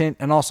hesitant,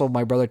 and also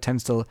my brother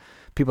tends to.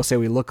 People say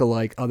we look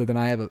alike, other than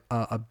I have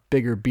a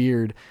bigger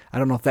beard. I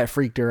don't know if that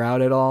freaked her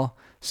out at all.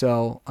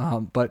 So,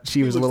 but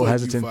she was a little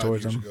hesitant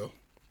towards him.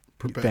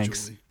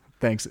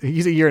 Thanks.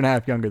 He's a year and a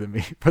half younger than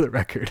me, for the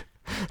record.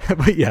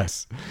 But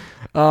yes.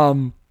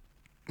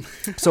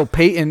 So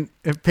Peyton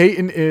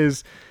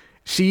is,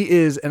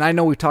 and I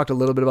know we talked a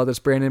little bit about this,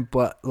 Brandon,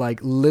 but like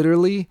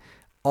literally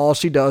all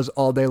she does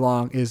all day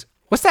long is,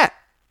 what's that?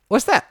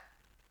 What's that?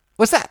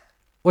 What's that?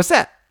 What's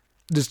that?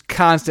 Just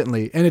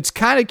constantly. And it's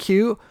kind of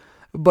cute,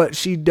 but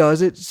she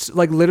does it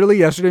like literally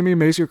yesterday. Me and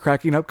Macy were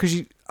cracking up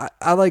because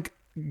I like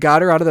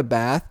got her out of the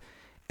bath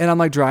and I'm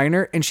like drying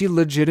her, and she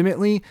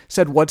legitimately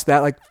said, "What's that?"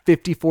 like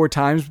 54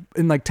 times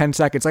in like 10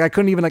 seconds. Like I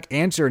couldn't even like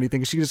answer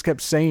anything. She just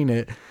kept saying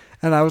it,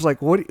 and I was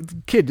like,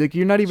 "What, kid? Like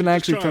you're not even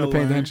actually trying to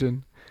pay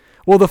attention."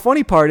 Well, the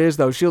funny part is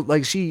though,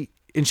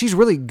 she's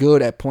really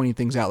good at pointing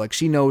things out. Like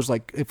she knows,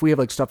 like if we have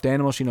like stuffed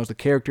animals, she knows the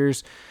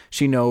characters.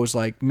 She knows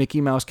like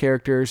Mickey Mouse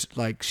characters.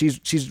 Like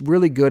she's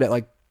really good at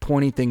like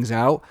pointing things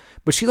out,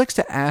 but she likes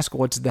to ask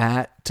what's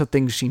that to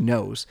things she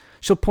knows.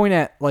 She'll point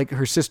at like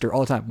her sister all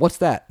the time. What's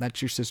that?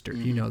 That's your sister.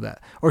 Mm-hmm. You know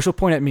that. Or she'll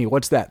point at me.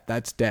 What's that?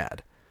 That's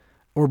dad.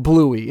 Or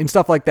Bluey and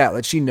stuff like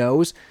that she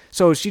knows.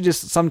 So she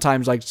just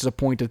sometimes likes to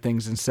point to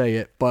things and say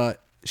it,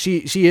 but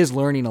she is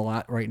learning a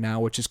lot right now,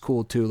 which is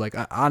cool too. Like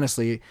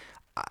honestly,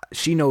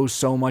 she knows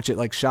so much. It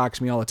like shocks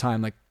me all the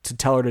time, like to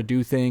tell her to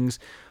do things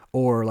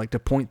or like to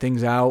point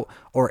things out,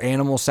 or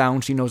animal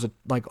sounds. She knows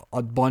like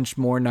a bunch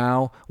more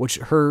now, which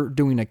her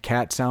doing a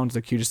cat sound's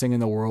the cutest thing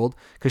in the world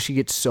because she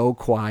gets so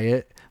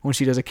quiet when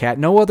she does a cat.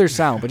 No other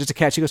sound, but just a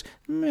cat. She goes,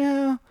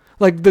 meow,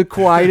 like the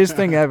quietest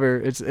thing ever.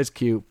 It's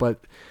cute,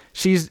 but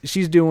she's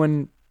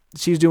doing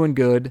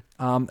good.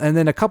 And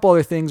then a couple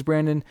other things,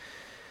 Brandon.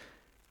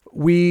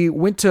 We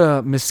went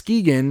to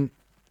Muskegon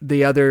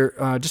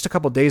just a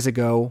couple days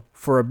ago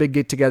for a big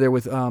get together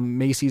with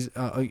Macy's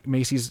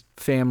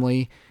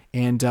family.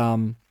 And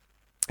and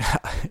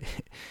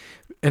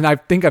I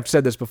think I've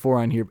said this before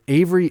on here.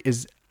 Avery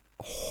is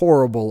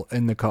horrible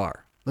in the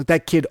car. Like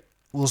that kid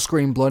will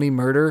scream bloody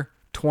murder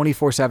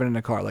 24/7 in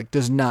the car. Like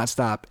does not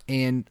stop.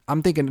 And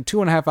I'm thinking a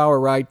 2.5 hour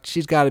ride.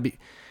 She's got to be.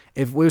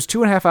 If it was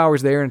 2.5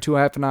 hours there and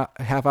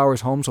 2.5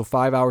 hours home, so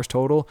 5 hours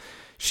total,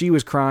 she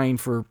was crying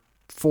for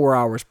 4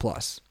 hours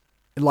plus,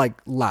 like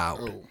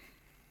loud. Oh.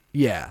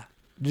 Yeah,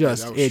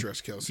 just that was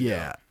stress Kelsey.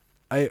 Yeah,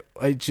 I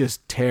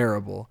just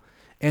terrible.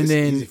 And it's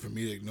then easy for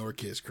me to ignore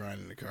kids crying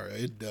in the car.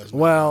 It does not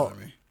bother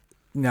me.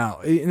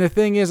 No. And the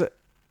thing is,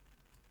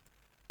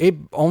 it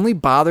only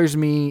bothers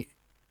me.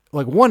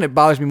 Like one, it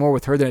bothers me more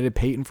with her than it did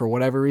Peyton for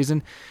whatever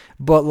reason.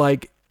 But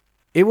like,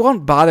 it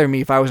won't bother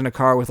me if I was in a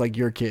car with like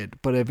your kid.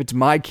 But if it's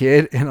my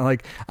kid and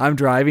like I'm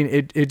driving,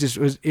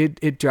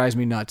 it drives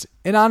me nuts.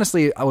 And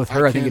honestly, with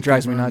her, I think it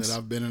drives me nuts. That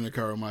I've been in a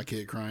car with my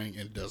kid crying,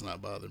 and it does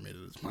not bother me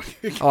that it's my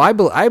kid. Oh,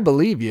 I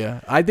believe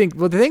you. I think.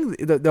 Well, the thing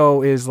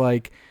though is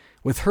like.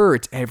 With her,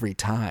 it's every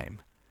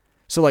time.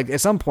 So, like, at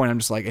some point, I'm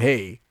just like,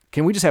 hey,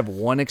 can we just have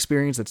one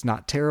experience that's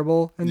not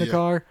terrible in the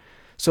car?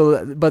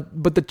 So,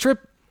 but the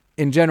trip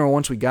in general,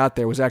 once we got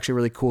there, was actually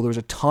really cool. There was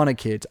a ton of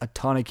kids.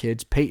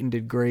 Peyton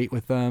did great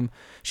with them.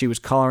 She was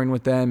coloring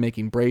with them,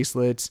 making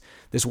bracelets.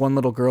 This one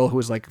little girl who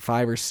was like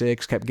 5 or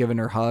 6 kept giving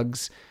her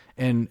hugs,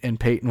 and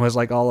Peyton was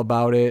like all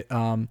about it.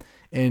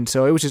 And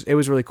so it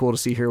was really cool to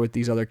see her with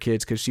these other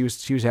kids because she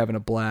was having a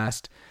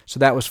blast. So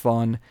that was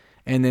fun.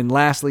 And then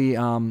lastly,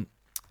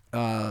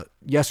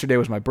 yesterday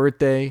was my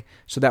birthday,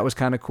 so that was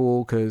kind of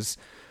cool because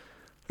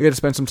we got to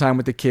spend some time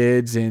with the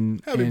kids.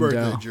 And happy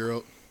birthday,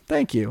 Gerald!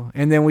 Thank you.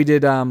 And then we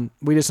did some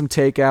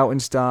takeout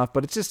and stuff,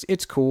 but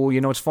it's cool.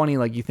 You know, it's funny.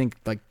 Like you think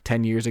like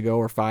 10 years ago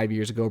or 5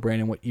 years ago,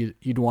 Brandon, what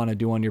you'd want to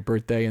do on your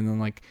birthday, and then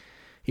like,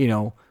 you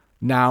know,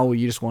 now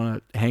you just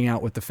want to hang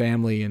out with the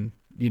family and,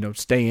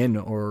 stay in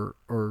or,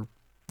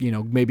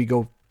 maybe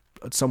go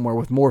somewhere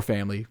with more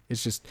family.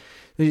 It's just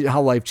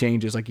how life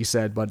changes, like you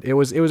said, but it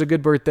was a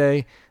good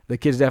birthday. The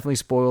kids definitely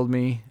spoiled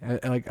me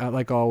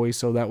like always.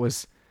 So that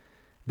was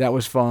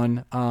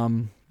fun.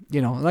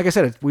 Like I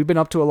said, we've been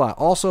up to a lot.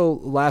 Also,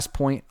 last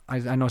point, I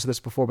know I said this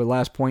before, but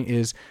last point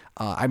is,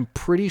 I'm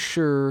pretty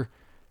sure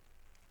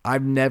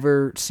I've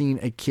never seen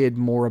a kid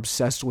more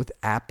obsessed with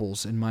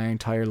apples in my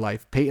entire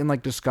life. Peyton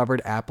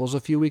discovered apples a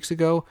few weeks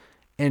ago,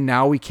 and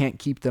now we can't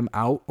keep them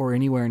out or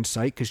anywhere in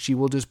sight because she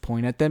will just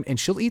point at them and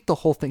she'll eat the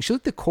whole thing. She'll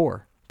eat the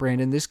core.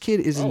 Brandon, this kid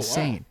is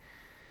insane. Wow.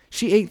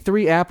 She ate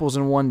 3 apples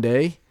in one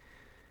day,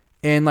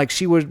 and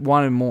she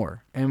wanted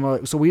more,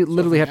 and so we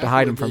literally have to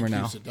hide them from her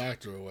now. The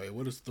doctor away.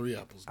 What does 3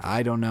 apples do?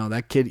 I don't know.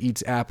 That kid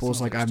eats apples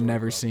like I've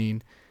never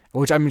seen,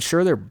 which I'm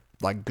sure they're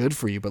good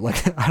for you, but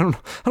I don't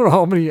know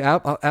how many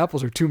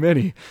apples are too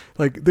many.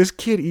 This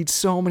kid eats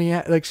so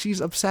many.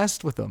 She's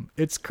obsessed with them.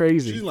 It's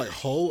crazy. She's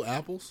whole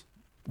apples.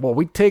 Well,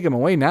 we take them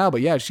away now, but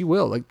yeah, she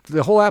will.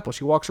 The whole apple,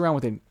 she walks around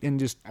with it and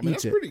just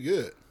eats it. That's pretty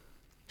good.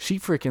 She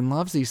freaking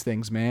loves these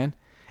things, man.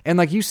 And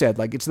like you said,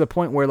 it's to the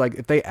point where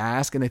if they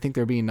ask and they think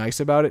they're being nice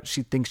about it,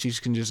 she thinks she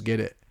can just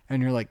get it.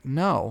 And you're like,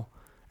 no.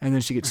 And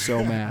then she gets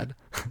so mad.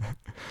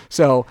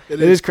 So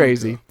it is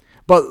crazy.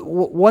 But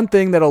one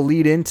thing that'll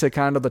lead into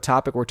kind of the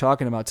topic we're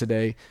talking about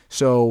today.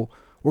 So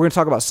we're going to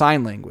talk about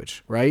sign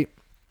language, right?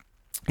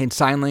 And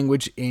sign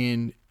language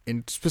in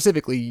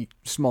specifically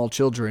small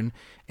children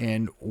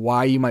and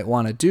why you might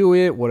want to do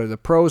it. What are the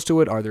pros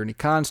to it? Are there any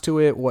cons to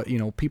it? What,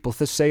 people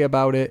say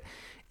about it.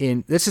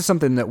 And this is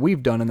something that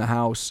we've done in the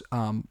house,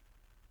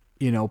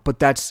 but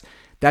that's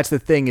the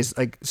thing is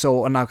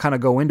so, and I'll kind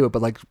of go into it,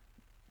 but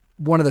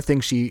one of the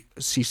things she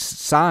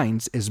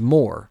signs is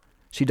more.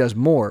 She does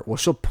more. Well,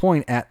 she'll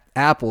point at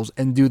apples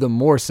and do the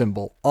more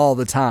symbol all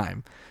the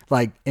time.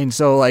 And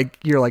so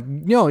you're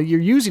no, you're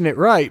using it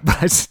right,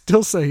 but I'm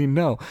still saying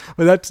no.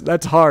 But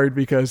that's hard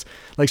because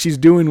she's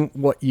doing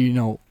what,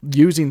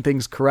 using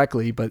things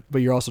correctly, but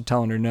you're also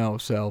telling her no.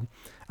 So,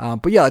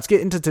 but yeah, let's get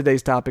into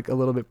today's topic a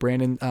little bit,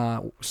 Brandon.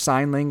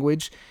 Sign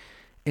language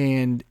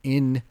and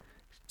in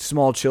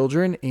small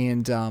children.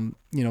 And,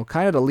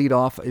 kind of to lead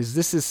off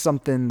this is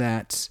something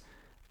that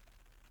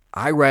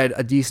I read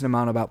a decent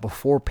amount about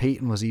before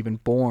Peyton was even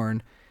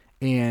born.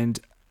 And,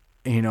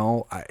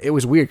 it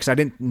was weird because I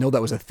didn't know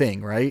that was a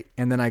thing, right?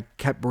 And then I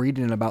kept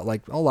reading about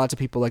lots of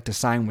people like to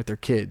sign with their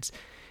kids.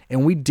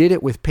 And we did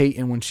it with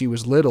Peyton when she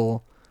was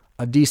little,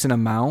 a decent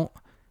amount.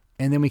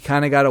 And then we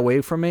kind of got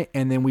away from it.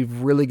 And then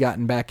we've really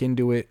gotten back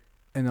into it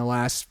in the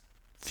last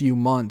few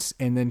months.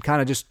 And then kind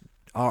of just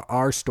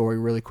our story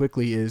really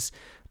quickly is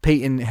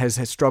Peyton has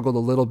struggled a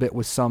little bit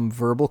with some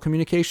verbal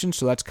communication.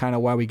 So that's kind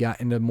of why we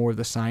got into more of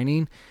the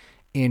signing.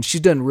 And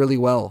she's done really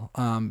well.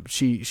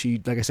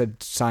 She like I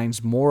said,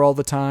 signs more all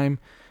the time.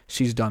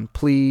 She's done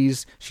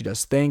please. She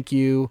does thank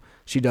you.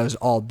 She does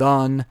all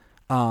done.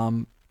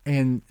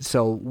 And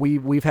so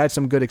we've had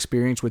some good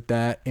experience with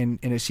that.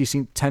 And she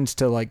tends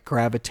to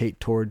gravitate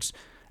towards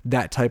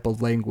that type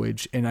of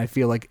language. And I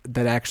feel like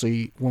that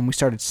actually, when we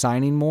started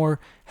signing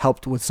more,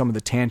 helped with some of the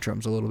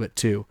tantrums a little bit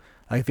too.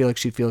 I feel like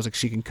she feels like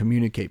she can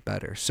communicate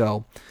better.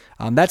 So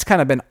that's kind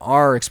of been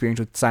our experience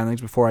with sign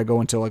language before I go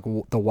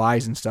into the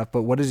whys and stuff.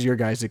 But what has your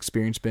guys'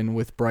 experience been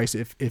with Bryce,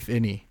 if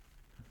any?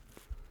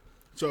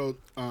 So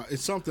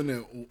it's something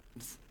that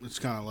it's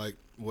kind of like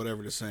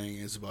whatever the saying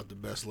is about the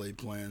best laid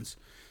plans.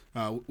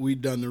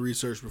 We'd done the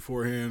research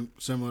beforehand,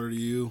 similar to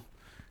you.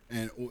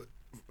 And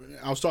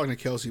I was talking to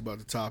Kelsey about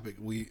the topic.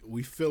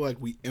 We feel like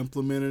we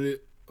implemented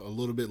it a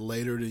little bit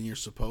later than you're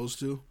supposed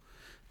to.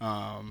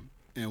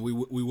 And we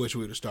wish we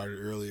would have started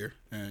earlier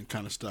and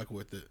kind of stuck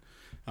with it.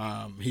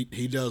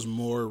 He does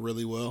more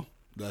really well.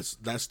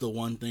 That's the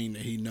one thing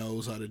that he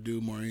knows how to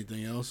do more than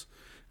anything else.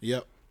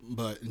 Yep.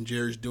 And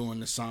Jerry's doing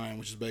the sign,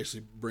 which is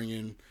basically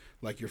bringing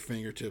your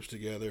fingertips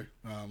together,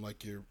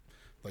 your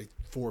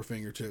 4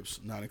 fingertips,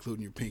 not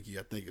including your pinky,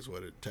 I think is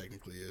what it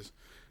technically is,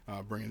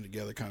 bringing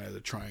together kind of as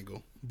a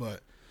triangle.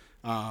 But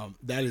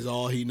that is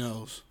all he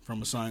knows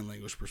from a sign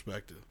language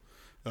perspective.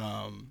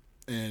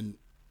 And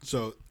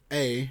so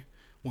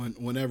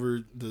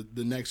whenever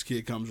the next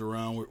kid comes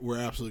around, we're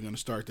absolutely going to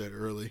start that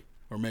early,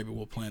 or maybe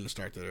we'll plan to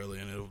start that early,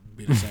 and it'll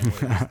be the same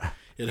way as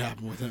it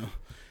happened with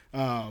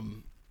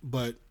him.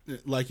 But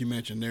like you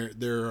mentioned,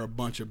 there are a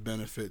bunch of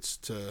benefits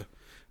to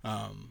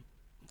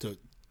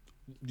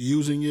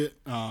using it,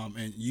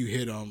 and you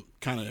hit on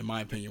kind of, in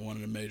my opinion, one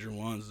of the major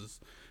ones is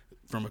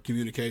from a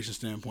communication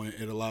standpoint.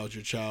 It allows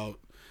your child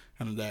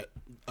kind of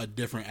a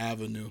different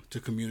avenue to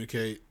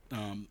communicate,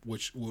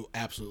 which will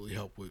absolutely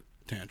help with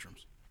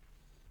tantrums.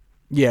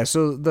 Yeah,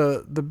 so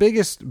the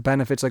biggest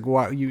benefits,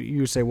 why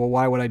you say, well,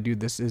 why would I do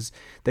this, is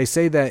they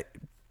say that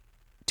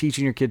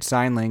teaching your kids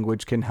sign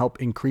language can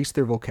help increase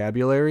their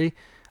vocabulary.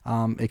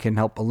 It can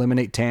help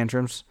eliminate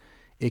tantrums.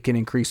 It can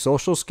increase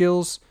social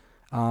skills.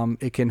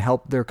 It can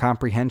help their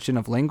comprehension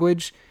of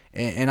language.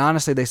 And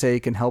honestly, they say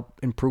it can help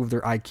improve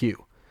their IQ.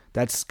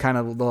 That's kind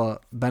of the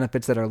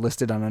benefits that are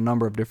listed on a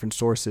number of different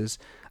sources.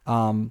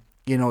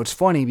 it's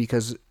funny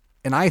because,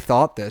 and I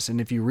thought this, and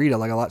if you read it,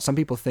 like some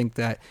people think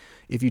that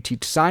if you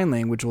teach sign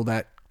language, will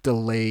that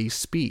delay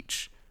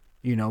speech?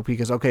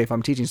 Because, okay, if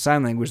I'm teaching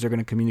sign language, they're going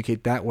to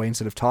communicate that way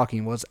instead of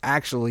talking. Well, it's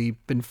actually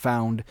been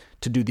found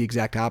to do the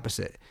exact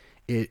opposite.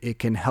 It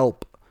can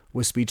help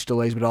with speech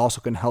delays, but it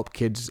also can help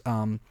kids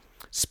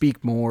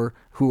speak more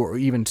who are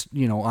even,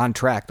 on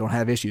track, don't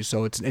have issues.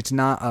 So it's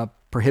not a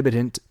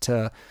prohibitant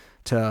to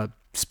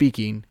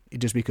speaking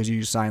just because you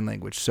use sign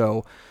language.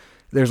 So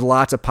there's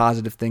lots of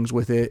positive things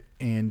with it,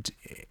 and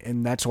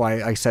that's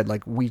why I said,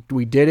 like, we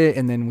did it,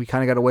 and then we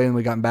kind of got away and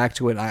we got back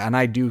to it, and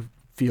I do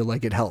feel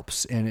like it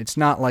helps. And it's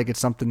not like it's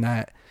something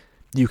that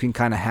you can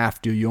kind of have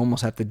to. You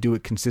almost have to do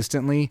it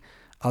consistently.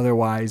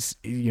 Otherwise,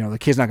 the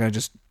kid's not going to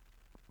just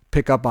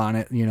pick up on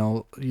it.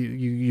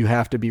 You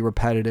have to be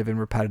repetitive.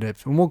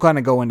 And we'll kind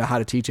of go into how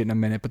to teach it in a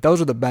minute. But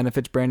those are the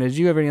benefits, Brandon. Did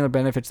you have any other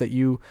benefits that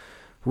you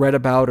read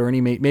about, or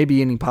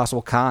maybe any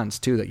possible cons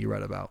too that you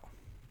read about?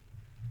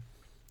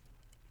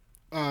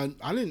 I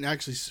didn't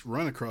actually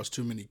run across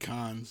too many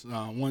cons.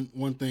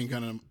 One thing,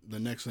 kind of the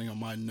next thing on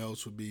my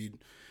notes would be,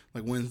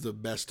 like, when's the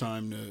best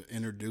time to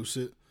introduce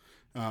it?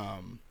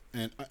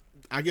 And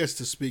I guess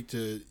to speak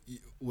to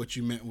what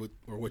you meant with,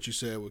 or what you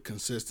said with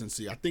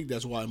consistency, I think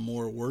that's why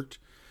more worked,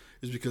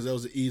 is because that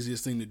was the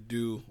easiest thing to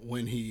do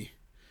when he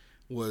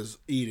was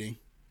eating,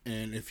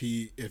 and if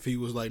he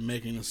was like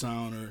making a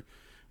sound, or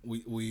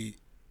we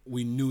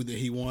knew that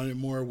he wanted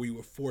more, we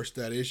would force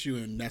that issue,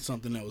 and that's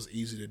something that was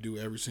easy to do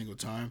every single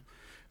time.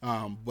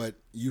 But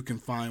you can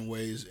find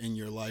ways in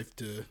your life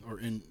or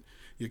in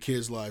your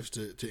kids' lives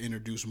to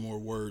introduce more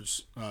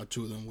words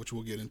to them, which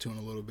we'll get into in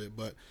a little bit.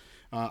 But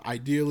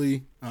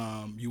ideally,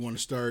 you want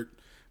to start,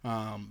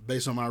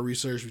 based on my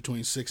research,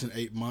 between 6 and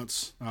 8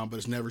 months, but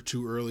it's never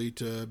too early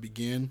to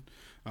begin.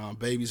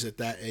 Babies at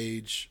that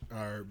age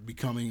are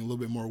becoming a little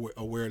bit more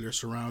aware of their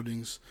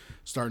surroundings,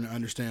 starting to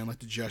understand, like,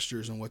 the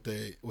gestures and what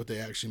they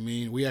actually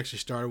mean. We actually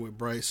started with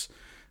Bryce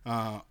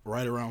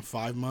right around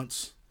 5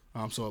 months,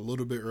 so a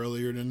little bit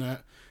earlier than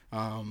that.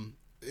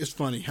 It's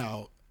funny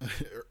how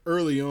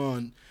early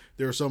on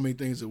there were so many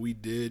things that we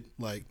did.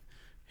 Like,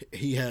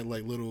 he had,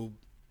 like, little,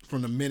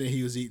 from the minute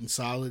he was eating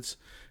solids,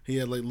 he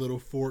had, like, little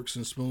forks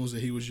and spoons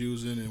that he was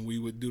using, and we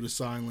would do the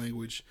sign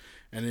language.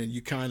 And then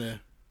you kind of,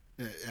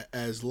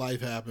 as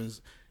life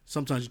happens,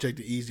 sometimes you take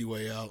the easy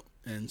way out,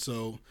 and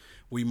so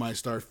we might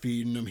start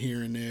feeding him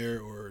here and there,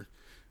 or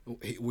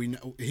he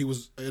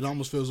was, it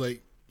almost feels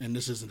like, and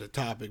this isn't a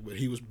topic, but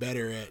he was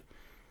better at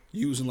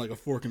using, like, a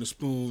fork and a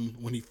spoon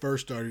when he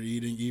first started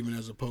eating, even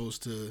as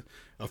opposed to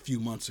a few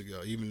months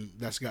ago. Even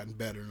that's gotten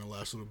better in the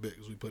last little bit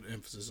because we put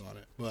emphasis on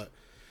it. But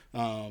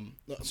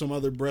some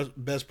other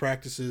best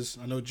practices,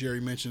 I know Jerry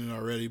mentioned it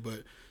already,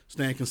 but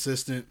staying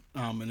consistent,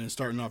 and then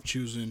starting off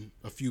choosing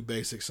a few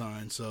basic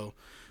signs. So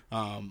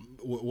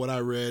what I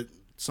read,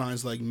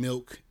 signs like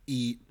milk,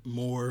 eat,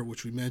 more,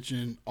 which we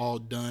mentioned, all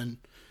done.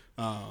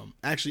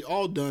 Actually,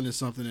 all done is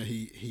something that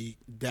he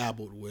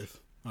dabbled with,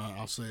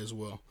 I'll say, as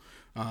well.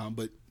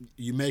 But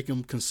you make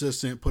them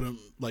consistent, put them,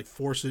 like,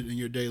 force it in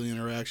your daily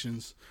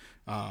interactions.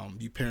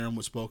 You pair them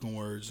with spoken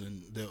words,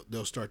 and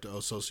they'll start to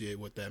associate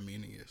what that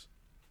meaning is.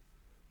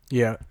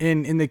 Yeah,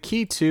 and the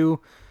key too,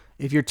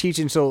 if you're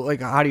teaching, so,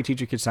 like, how do you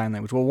teach your kids sign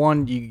language? Well,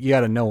 one, you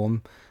got to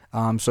know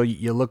them, so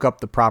you look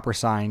up the proper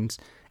signs,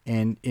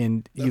 and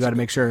you got to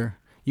make sure.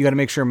 You got to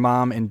make sure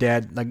mom and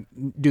dad, like,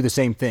 do the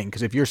same thing.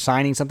 Because if you're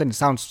signing something, it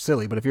sounds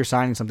silly, but if you're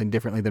signing something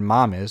differently than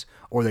mom is,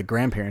 or that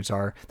grandparents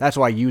are, that's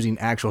why using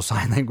actual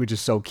sign language is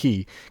so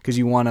key. Because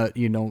you want to,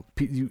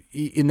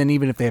 and then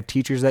even if they have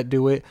teachers that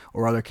do it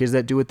or other kids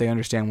that do it, they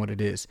understand what it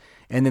is.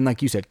 And then,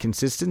 like you said,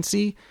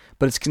 consistency,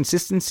 but it's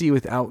consistency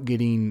without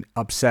getting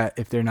upset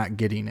if they're not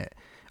getting it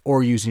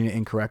or using it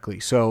incorrectly.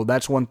 So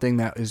that's one thing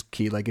that is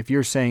key. Like, if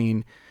you're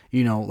saying,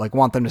 like,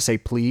 want them to say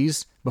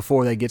please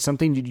before they get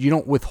something, you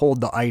don't withhold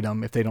the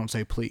item if they don't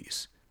say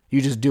please.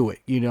 You just do it,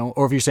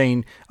 Or if you're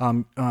saying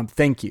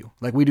thank you,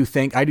 like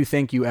I do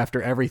thank you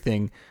after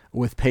everything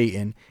with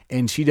Peyton,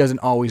 and she doesn't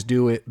always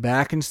do it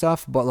back and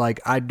stuff, but, like,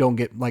 I don't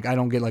get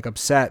like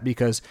upset,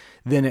 because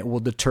then it will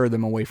deter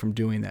them away from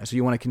doing that. So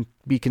you want to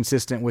be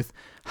consistent with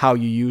how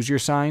you use your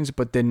signs,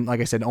 but then, like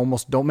I said,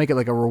 almost don't make it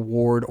like a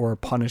reward or a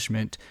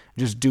punishment.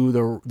 Just do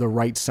the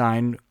right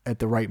sign at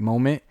the right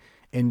moment.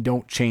 And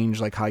don't change,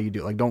 like, how you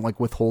do it. Like, don't,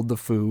 like, withhold the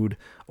food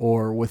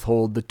or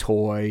withhold the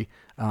toy,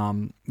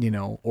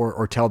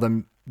 or tell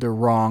them they're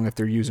wrong if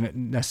they're using it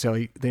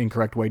necessarily the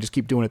incorrect way. Just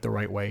keep doing it the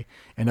right way,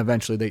 and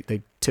eventually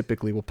they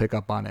typically will pick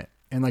up on it.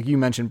 And like you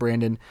mentioned,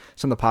 Brandon,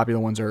 some of the popular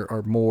ones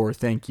are more,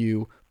 thank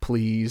you,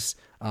 please,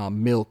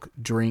 milk,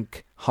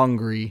 drink,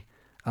 hungry,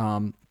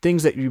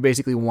 things that you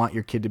basically want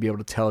your kid to be able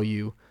to tell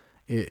you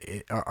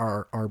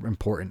are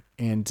important.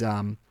 And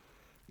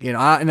in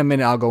a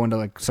minute, I'll go into,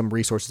 like, some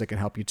resources that can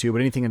help you too.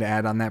 But anything to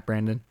add on that,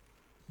 Brandon?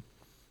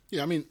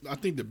 Yeah, I mean, I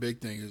think the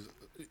big thing is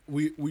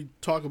we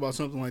talk about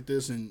something like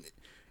this, and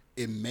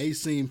it may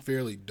seem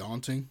fairly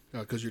daunting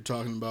because you're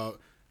talking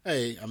about,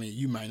 hey, I mean,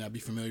 you might not be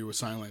familiar with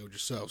sign language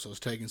yourself, so it's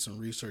taking some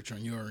research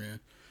on your end.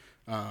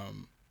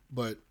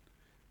 But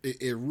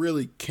it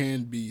really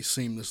can be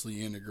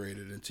seamlessly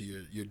integrated into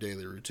your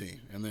daily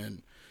routine. And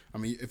then, I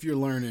mean, if you're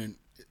learning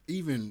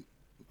even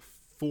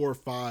 4,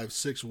 5,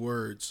 6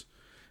 words,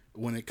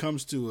 when it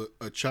comes to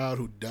a child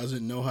who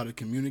doesn't know how to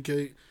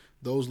communicate,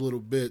 those little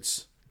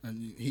bits,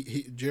 and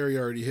Jerry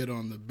already hit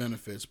on the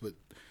benefits, but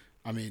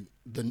I mean,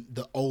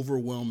 the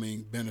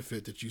overwhelming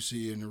benefit that you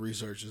see in the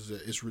research is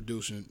that it's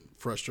reducing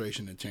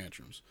frustration and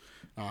tantrums.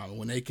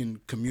 When they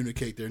can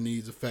communicate their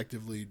needs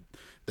effectively,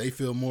 they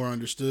feel more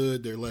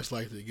understood. They're less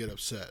likely to get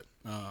upset.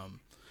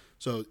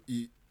 So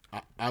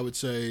I would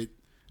say,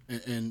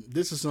 and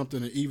this is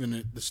something that even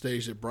at the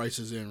stage that Bryce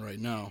is in right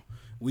now,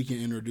 we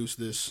can introduce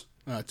this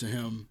to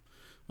him,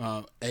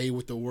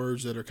 with the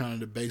words that are kind of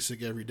the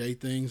basic everyday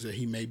things that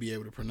he may be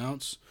able to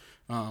pronounce,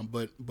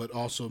 but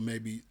also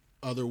maybe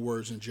other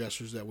words and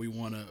gestures that we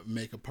want to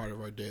make a part of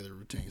our daily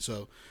routine.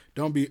 So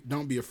don't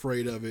be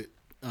afraid of it.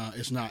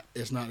 It's not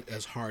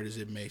as hard as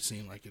it may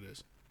seem like it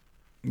is.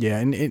 Yeah,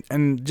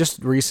 and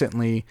just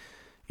recently,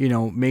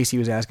 Macy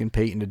was asking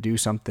Peyton to do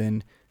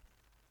something,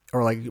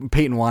 or like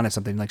Peyton wanted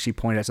something, like she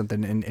pointed at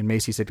something, and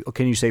Macy said, "Oh,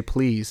 can you say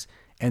please?"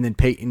 And then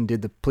Peyton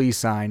did the please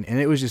sign, and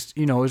it was just,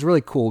 it was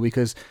really cool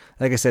because,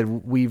 like I said,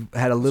 we've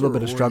had a little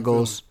bit of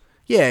struggles.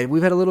 Yeah,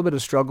 we've had a little bit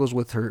of struggles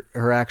with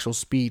her actual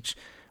speech.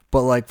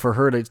 But like for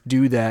her to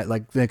do that,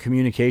 like the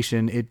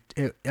communication, it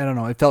I don't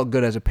know, it felt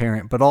good as a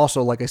parent. But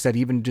also, like I said,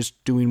 even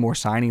just doing more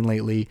signing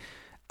lately,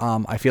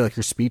 I feel like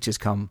her speech has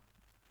come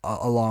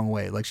a long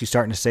way. Like she's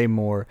starting to say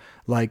more.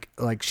 Like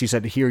she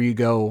said, "Here you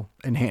go,"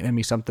 and handed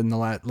me something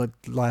the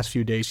last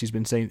few days. She's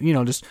been saying,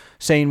 just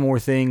saying more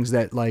things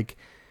that like,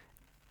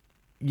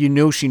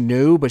 she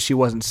knew, but she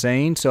wasn't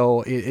saying.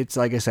 So it's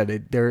like I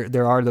said,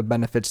 there are the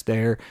benefits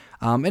there,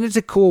 and it's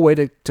a cool way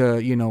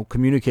to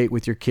communicate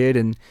with your kid,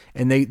 and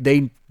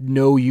they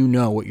know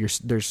what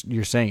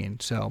you're saying.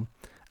 So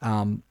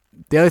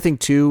the other thing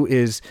too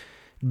is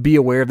be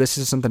aware of this.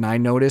 Is something I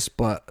noticed,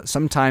 but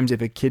sometimes if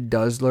a kid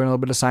does learn a little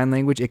bit of sign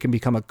language, it can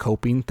become a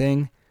coping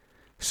thing.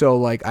 So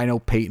like I know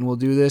Peyton will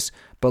do this,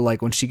 but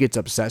like when she gets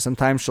upset,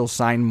 sometimes she'll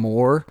sign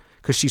more,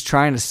 because she's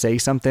trying to say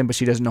something, but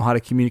she doesn't know how to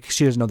communicate.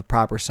 She doesn't know the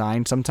proper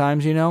sign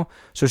sometimes,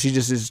 So she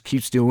just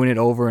keeps doing it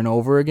over and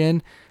over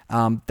again.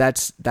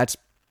 That's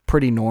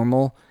pretty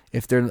normal.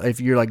 If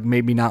you're like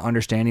maybe not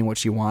understanding what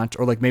she wants,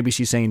 or like maybe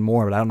she's saying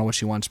more, but I don't know what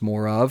she wants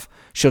more of,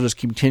 she'll just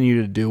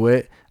continue to do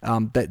it.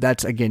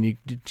 That's again, you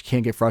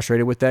can't get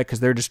frustrated with that, because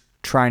they're just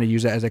trying to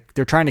use that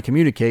they're trying to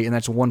communicate, and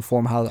that's one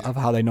form of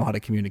how they know how to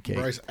communicate.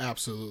 Bryce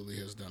absolutely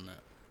has done that.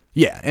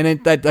 Yeah,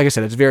 and like I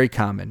said, it's very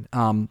common.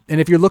 And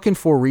if you're looking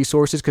for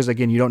resources, because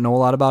again, you don't know a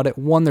lot about it,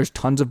 there's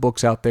tons of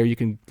books out there. You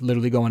can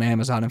literally go on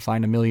Amazon and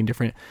find a million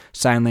different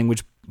sign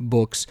language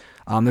books.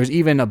 There's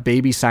even a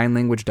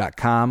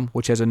babysignlanguage.com,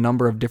 which has a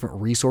number of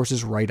different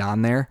resources right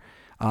on there.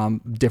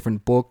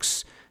 Different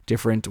books,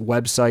 different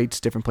websites,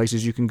 different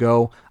places you can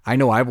go. I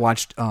know I've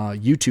watched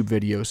YouTube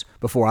videos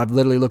before. I've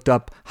literally looked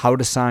up how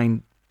to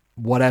sign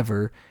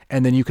whatever,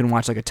 and then you can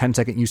watch like a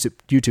 10-second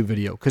YouTube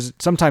video, because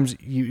sometimes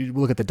you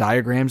look at the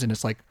diagrams and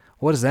it's like,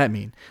 what does that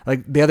mean?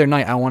 Like the other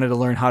night I wanted to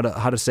learn how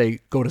to say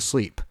go to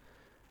sleep,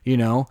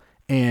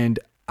 and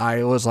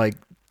I was like,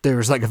 there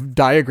was like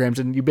diagrams,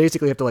 and you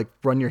basically have to like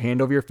run your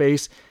hand over your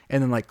face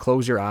and then like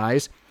close your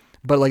eyes,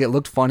 but like it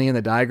looked funny in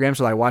the diagram,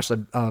 so I watched a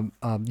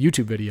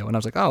YouTube video, and I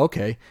was like, oh,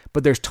 okay.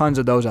 But there's tons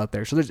of those out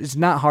there, so it's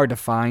not hard to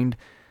find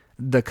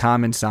the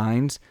common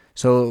signs.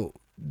 So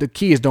the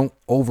key is don't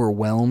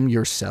overwhelm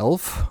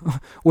yourself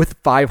with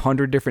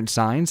 500 different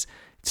signs.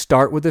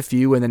 Start with a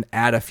few and then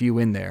add a few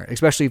in there,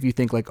 especially if you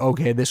think like,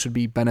 okay, this would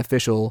be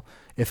beneficial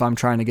if I'm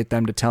trying to get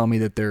them to tell me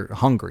that they're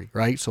hungry,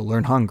 right? So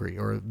learn hungry,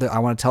 or I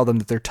want to tell them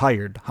that they're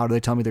tired. How do they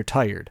tell me they're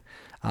tired?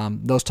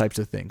 Those types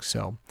of things.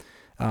 So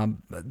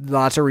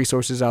lots of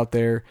resources out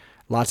there.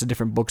 Lots of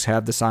different books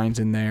have the signs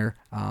in there.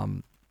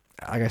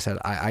 Like I said,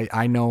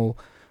 I know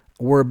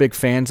we're big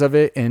fans of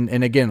it.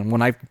 And again,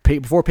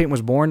 before Peyton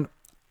was born,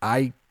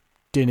 I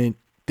didn't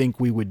think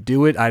we would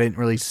do it. I didn't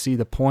really see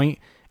the point.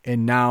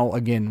 And now,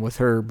 again, with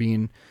her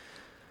being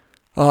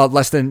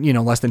less than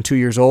 2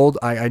 years old,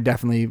 I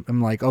definitely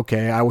am like,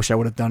 okay, I wish I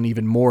would have done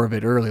even more of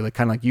it early, like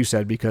kind of like you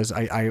said, because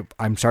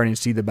I'm starting to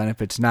see the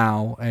benefits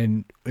now.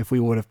 And if we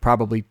would have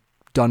probably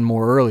done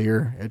more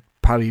earlier, I'd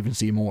probably even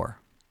see more.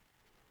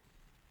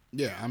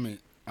 Yeah, I mean,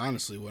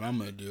 honestly, what I'm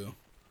going to do,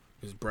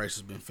 because Bryce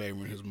has been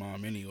favoring his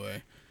mom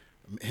anyway,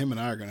 him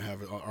and I are going to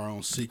have our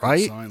own secret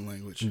sign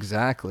language.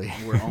 Exactly.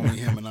 Where only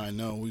him and I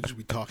know. We just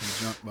be talking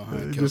junk behind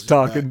Kelsey's just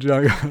talking back.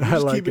 Junk. I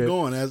just like keep it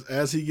going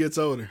as he gets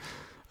older.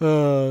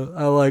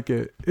 I like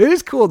it. It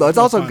is cool, though. It's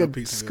also a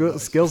good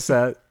skill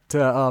set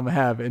to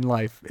have in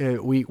life.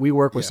 We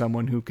work with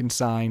someone who can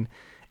sign,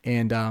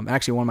 and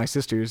actually one of my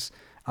sisters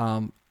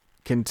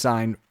can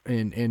sign,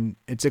 and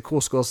it's a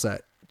cool skill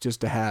set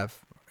just to have.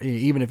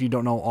 Even if you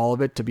don't know all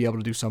of it, to be able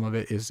to do some of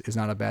it is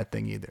not a bad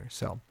thing either.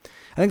 So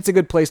I think it's a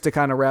good place to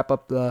kind of wrap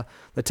up the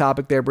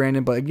topic there,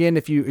 Brandon. But again,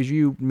 if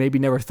you maybe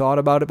never thought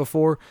about it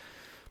before,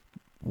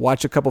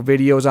 watch a couple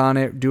videos on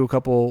it, do a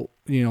couple,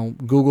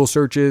 Google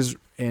searches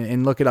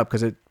and look it up,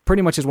 because it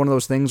pretty much is one of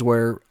those things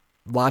where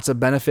lots of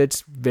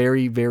benefits,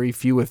 very, very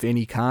few, if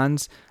any,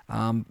 cons.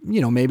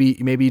 Maybe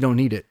you don't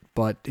need it.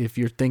 But if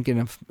you're thinking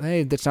of,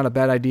 hey, that's not a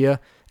bad idea,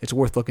 it's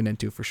worth looking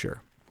into for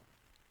sure.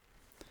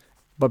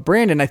 But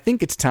Brandon, I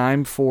think it's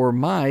time for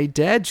my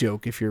dad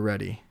joke, if you're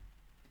ready.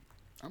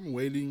 I'm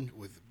waiting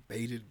with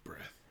bated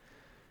breath.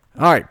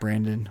 All right,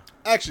 Brandon.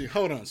 Actually,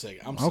 hold on a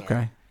second. I'm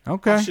sorry.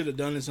 Okay. I should have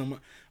done this.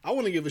 I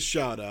want to give a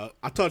shout out.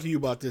 I talked to you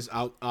about this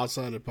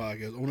outside of the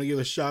podcast. I want to give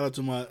a shout out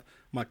to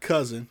my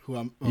cousin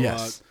who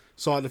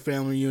saw at the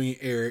family reunion,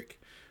 Eric.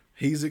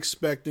 He's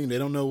expecting. They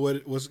don't know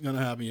what's going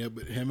to happen yet,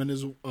 but him and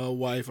his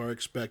wife are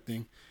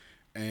expecting.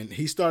 And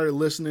he started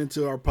listening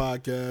to our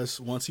podcast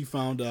once he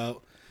found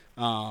out.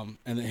 And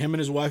him and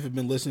his wife have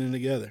been listening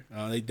together.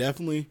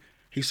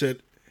 He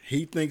said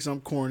he thinks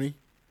I'm corny.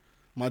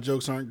 My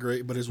jokes aren't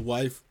great, but his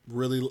wife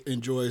really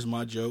enjoys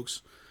my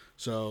jokes.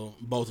 So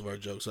both of our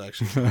jokes,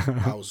 actually,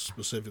 I was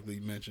specifically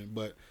mentioned.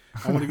 But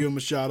I want to give him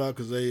a shout out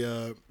because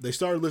they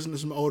started listening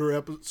to some older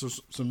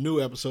episodes, some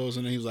new episodes,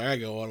 and then he was like, I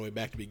go all the way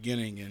back to the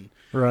beginning and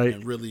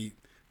really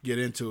get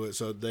into it.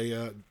 So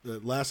the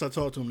last I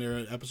talked to him, they're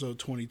at episode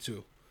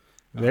 22.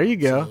 There you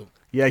go.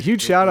 So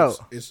huge shout out.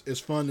 It's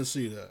fun to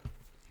see that.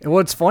 Well,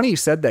 it's funny you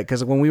said that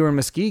because when we were in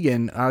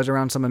Muskegon, I was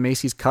around some of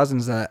Macy's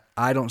cousins that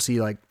I don't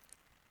see like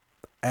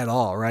at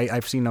all. Right,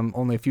 I've seen them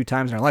only a few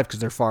times in our life because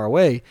they're far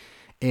away.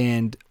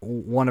 And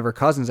one of her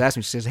cousins asked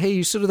me, she says, hey,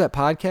 you still do that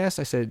podcast?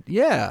 I said,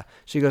 yeah.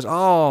 She goes,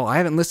 oh, I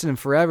haven't listened in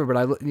forever, but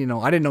I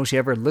didn't know she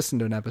ever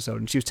listened to an episode.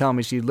 And she was telling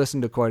me she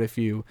listened to quite a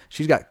few.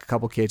 She's got a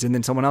couple kids. And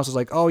then someone else was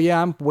like, oh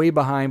yeah, I'm way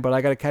behind, but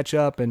I got to catch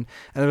up. And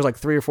there was like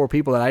 3 or 4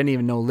 people that I didn't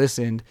even know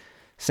listened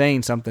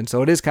saying something.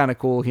 So it is kind of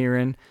cool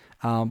hearing.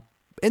 And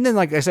then,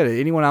 like I said,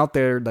 anyone out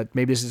there that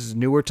maybe this is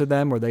newer to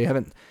them or they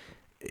haven't,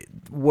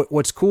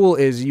 what's cool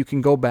is you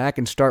can go back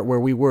and start where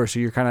we were. So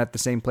you're kind of at the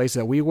same place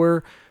that we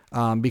were.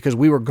 Because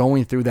we were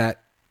going through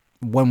that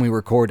when we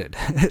recorded.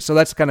 So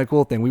that's kind of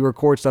cool thing. We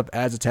record stuff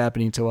as it's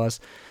happening to us.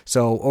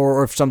 So,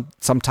 or if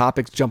some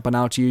topics jumping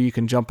out to you, you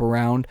can jump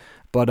around,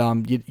 but,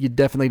 you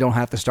definitely don't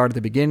have to start at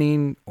the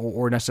beginning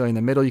or necessarily in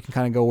the middle. You can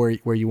kind of go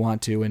where you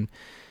want to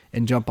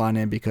and jump on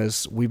in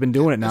because we've been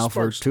doing it now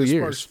for 2 years. It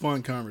sparks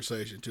fun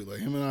conversation too. Like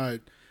him and I,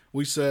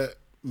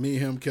 me,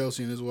 him,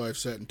 Kelsey and his wife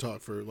sat and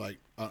talked for like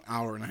an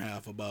hour and a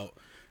half about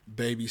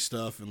baby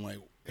stuff and like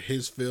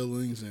his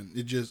feelings. And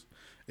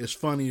it's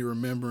funny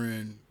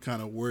remembering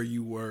kind of where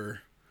you were,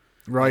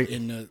 right,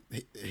 in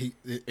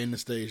the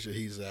stage that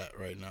he's at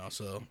right now.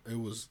 So that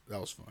was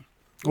fun.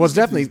 Well, it's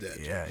definitely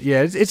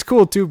it's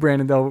cool too,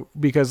 Brandon. Though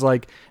because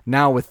like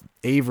now with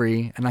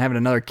Avery and I having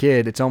another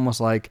kid, it's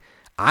almost like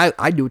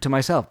I do it to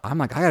myself. I'm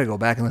like I got to go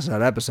back and listen to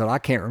that episode. I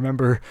can't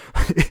remember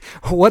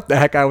what the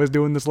heck I was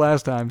doing this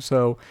last time.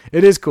 So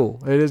it is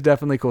cool. It is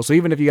definitely cool. So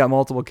even if you got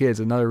multiple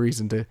kids, another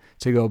reason to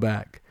go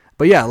back.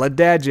 But yeah,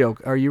 dad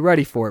joke. Are you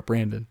ready for it,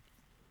 Brandon?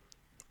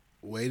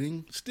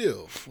 Waiting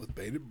still with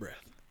bated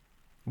breath.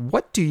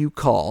 What do you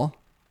call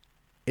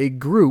a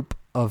group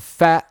of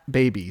fat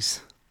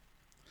babies?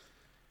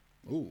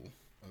 Ooh,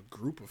 a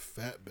group of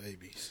fat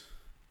babies.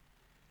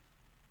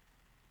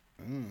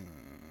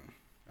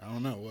 I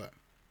don't know what.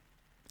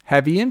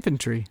 Heavy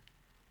infantry.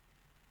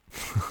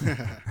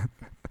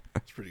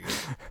 That's pretty good.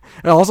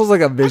 It also is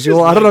like a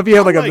visual. I don't know if you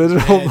have like a visual.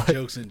 Dad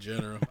jokes in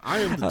general. I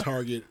am the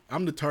target.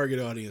 I'm the target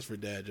audience for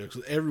dad jokes.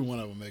 Every one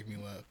of them make me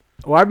laugh.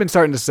 Well, I've been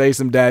starting to say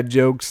some dad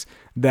jokes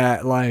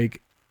that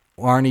like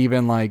aren't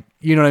even like,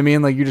 you know what I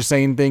mean? Like you're just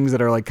saying things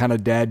that are like kind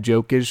of dad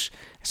joke-ish.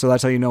 So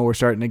that's how you know we're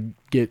starting to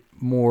get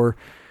more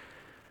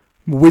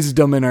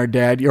wisdom in our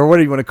dad, or what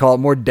do you want to call it?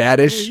 More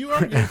daddish. You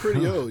are getting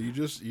pretty old. You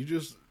just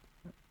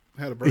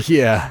had a birthday.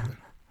 Yeah.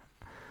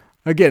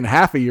 Again,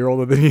 half a year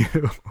older than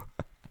you.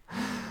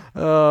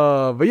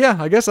 But yeah,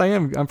 I guess I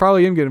am. I'm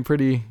probably getting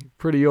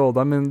pretty old.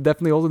 I'm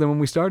definitely older than when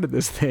we started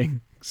this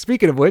thing.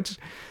 Speaking of which,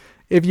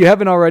 if you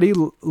haven't already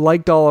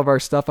liked all of our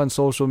stuff on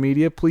social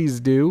media, please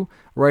do.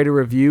 Write a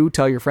review.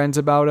 Tell your friends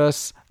about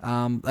us.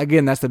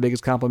 Again, that's the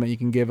biggest compliment you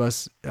can give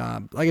us.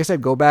 Like I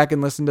said, go back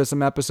and listen to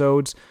some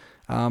episodes.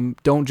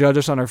 Don't judge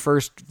us on our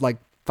first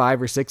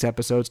 5 or 6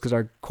 episodes because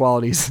our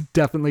quality is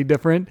definitely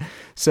different.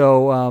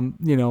 So,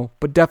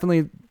 but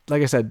definitely,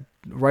 like I said,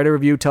 write a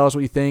review. Tell us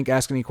what you think.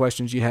 Ask any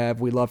questions you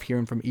have. We love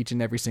hearing from each and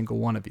every single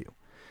one of you.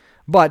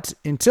 But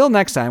until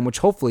next time, which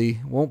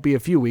hopefully won't be a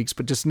few weeks,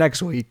 but just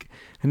next week,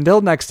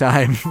 until next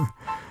time,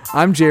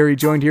 I'm Jerry,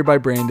 joined here by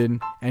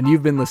Brandon, and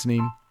you've been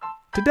listening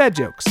to Dad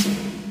Jokes.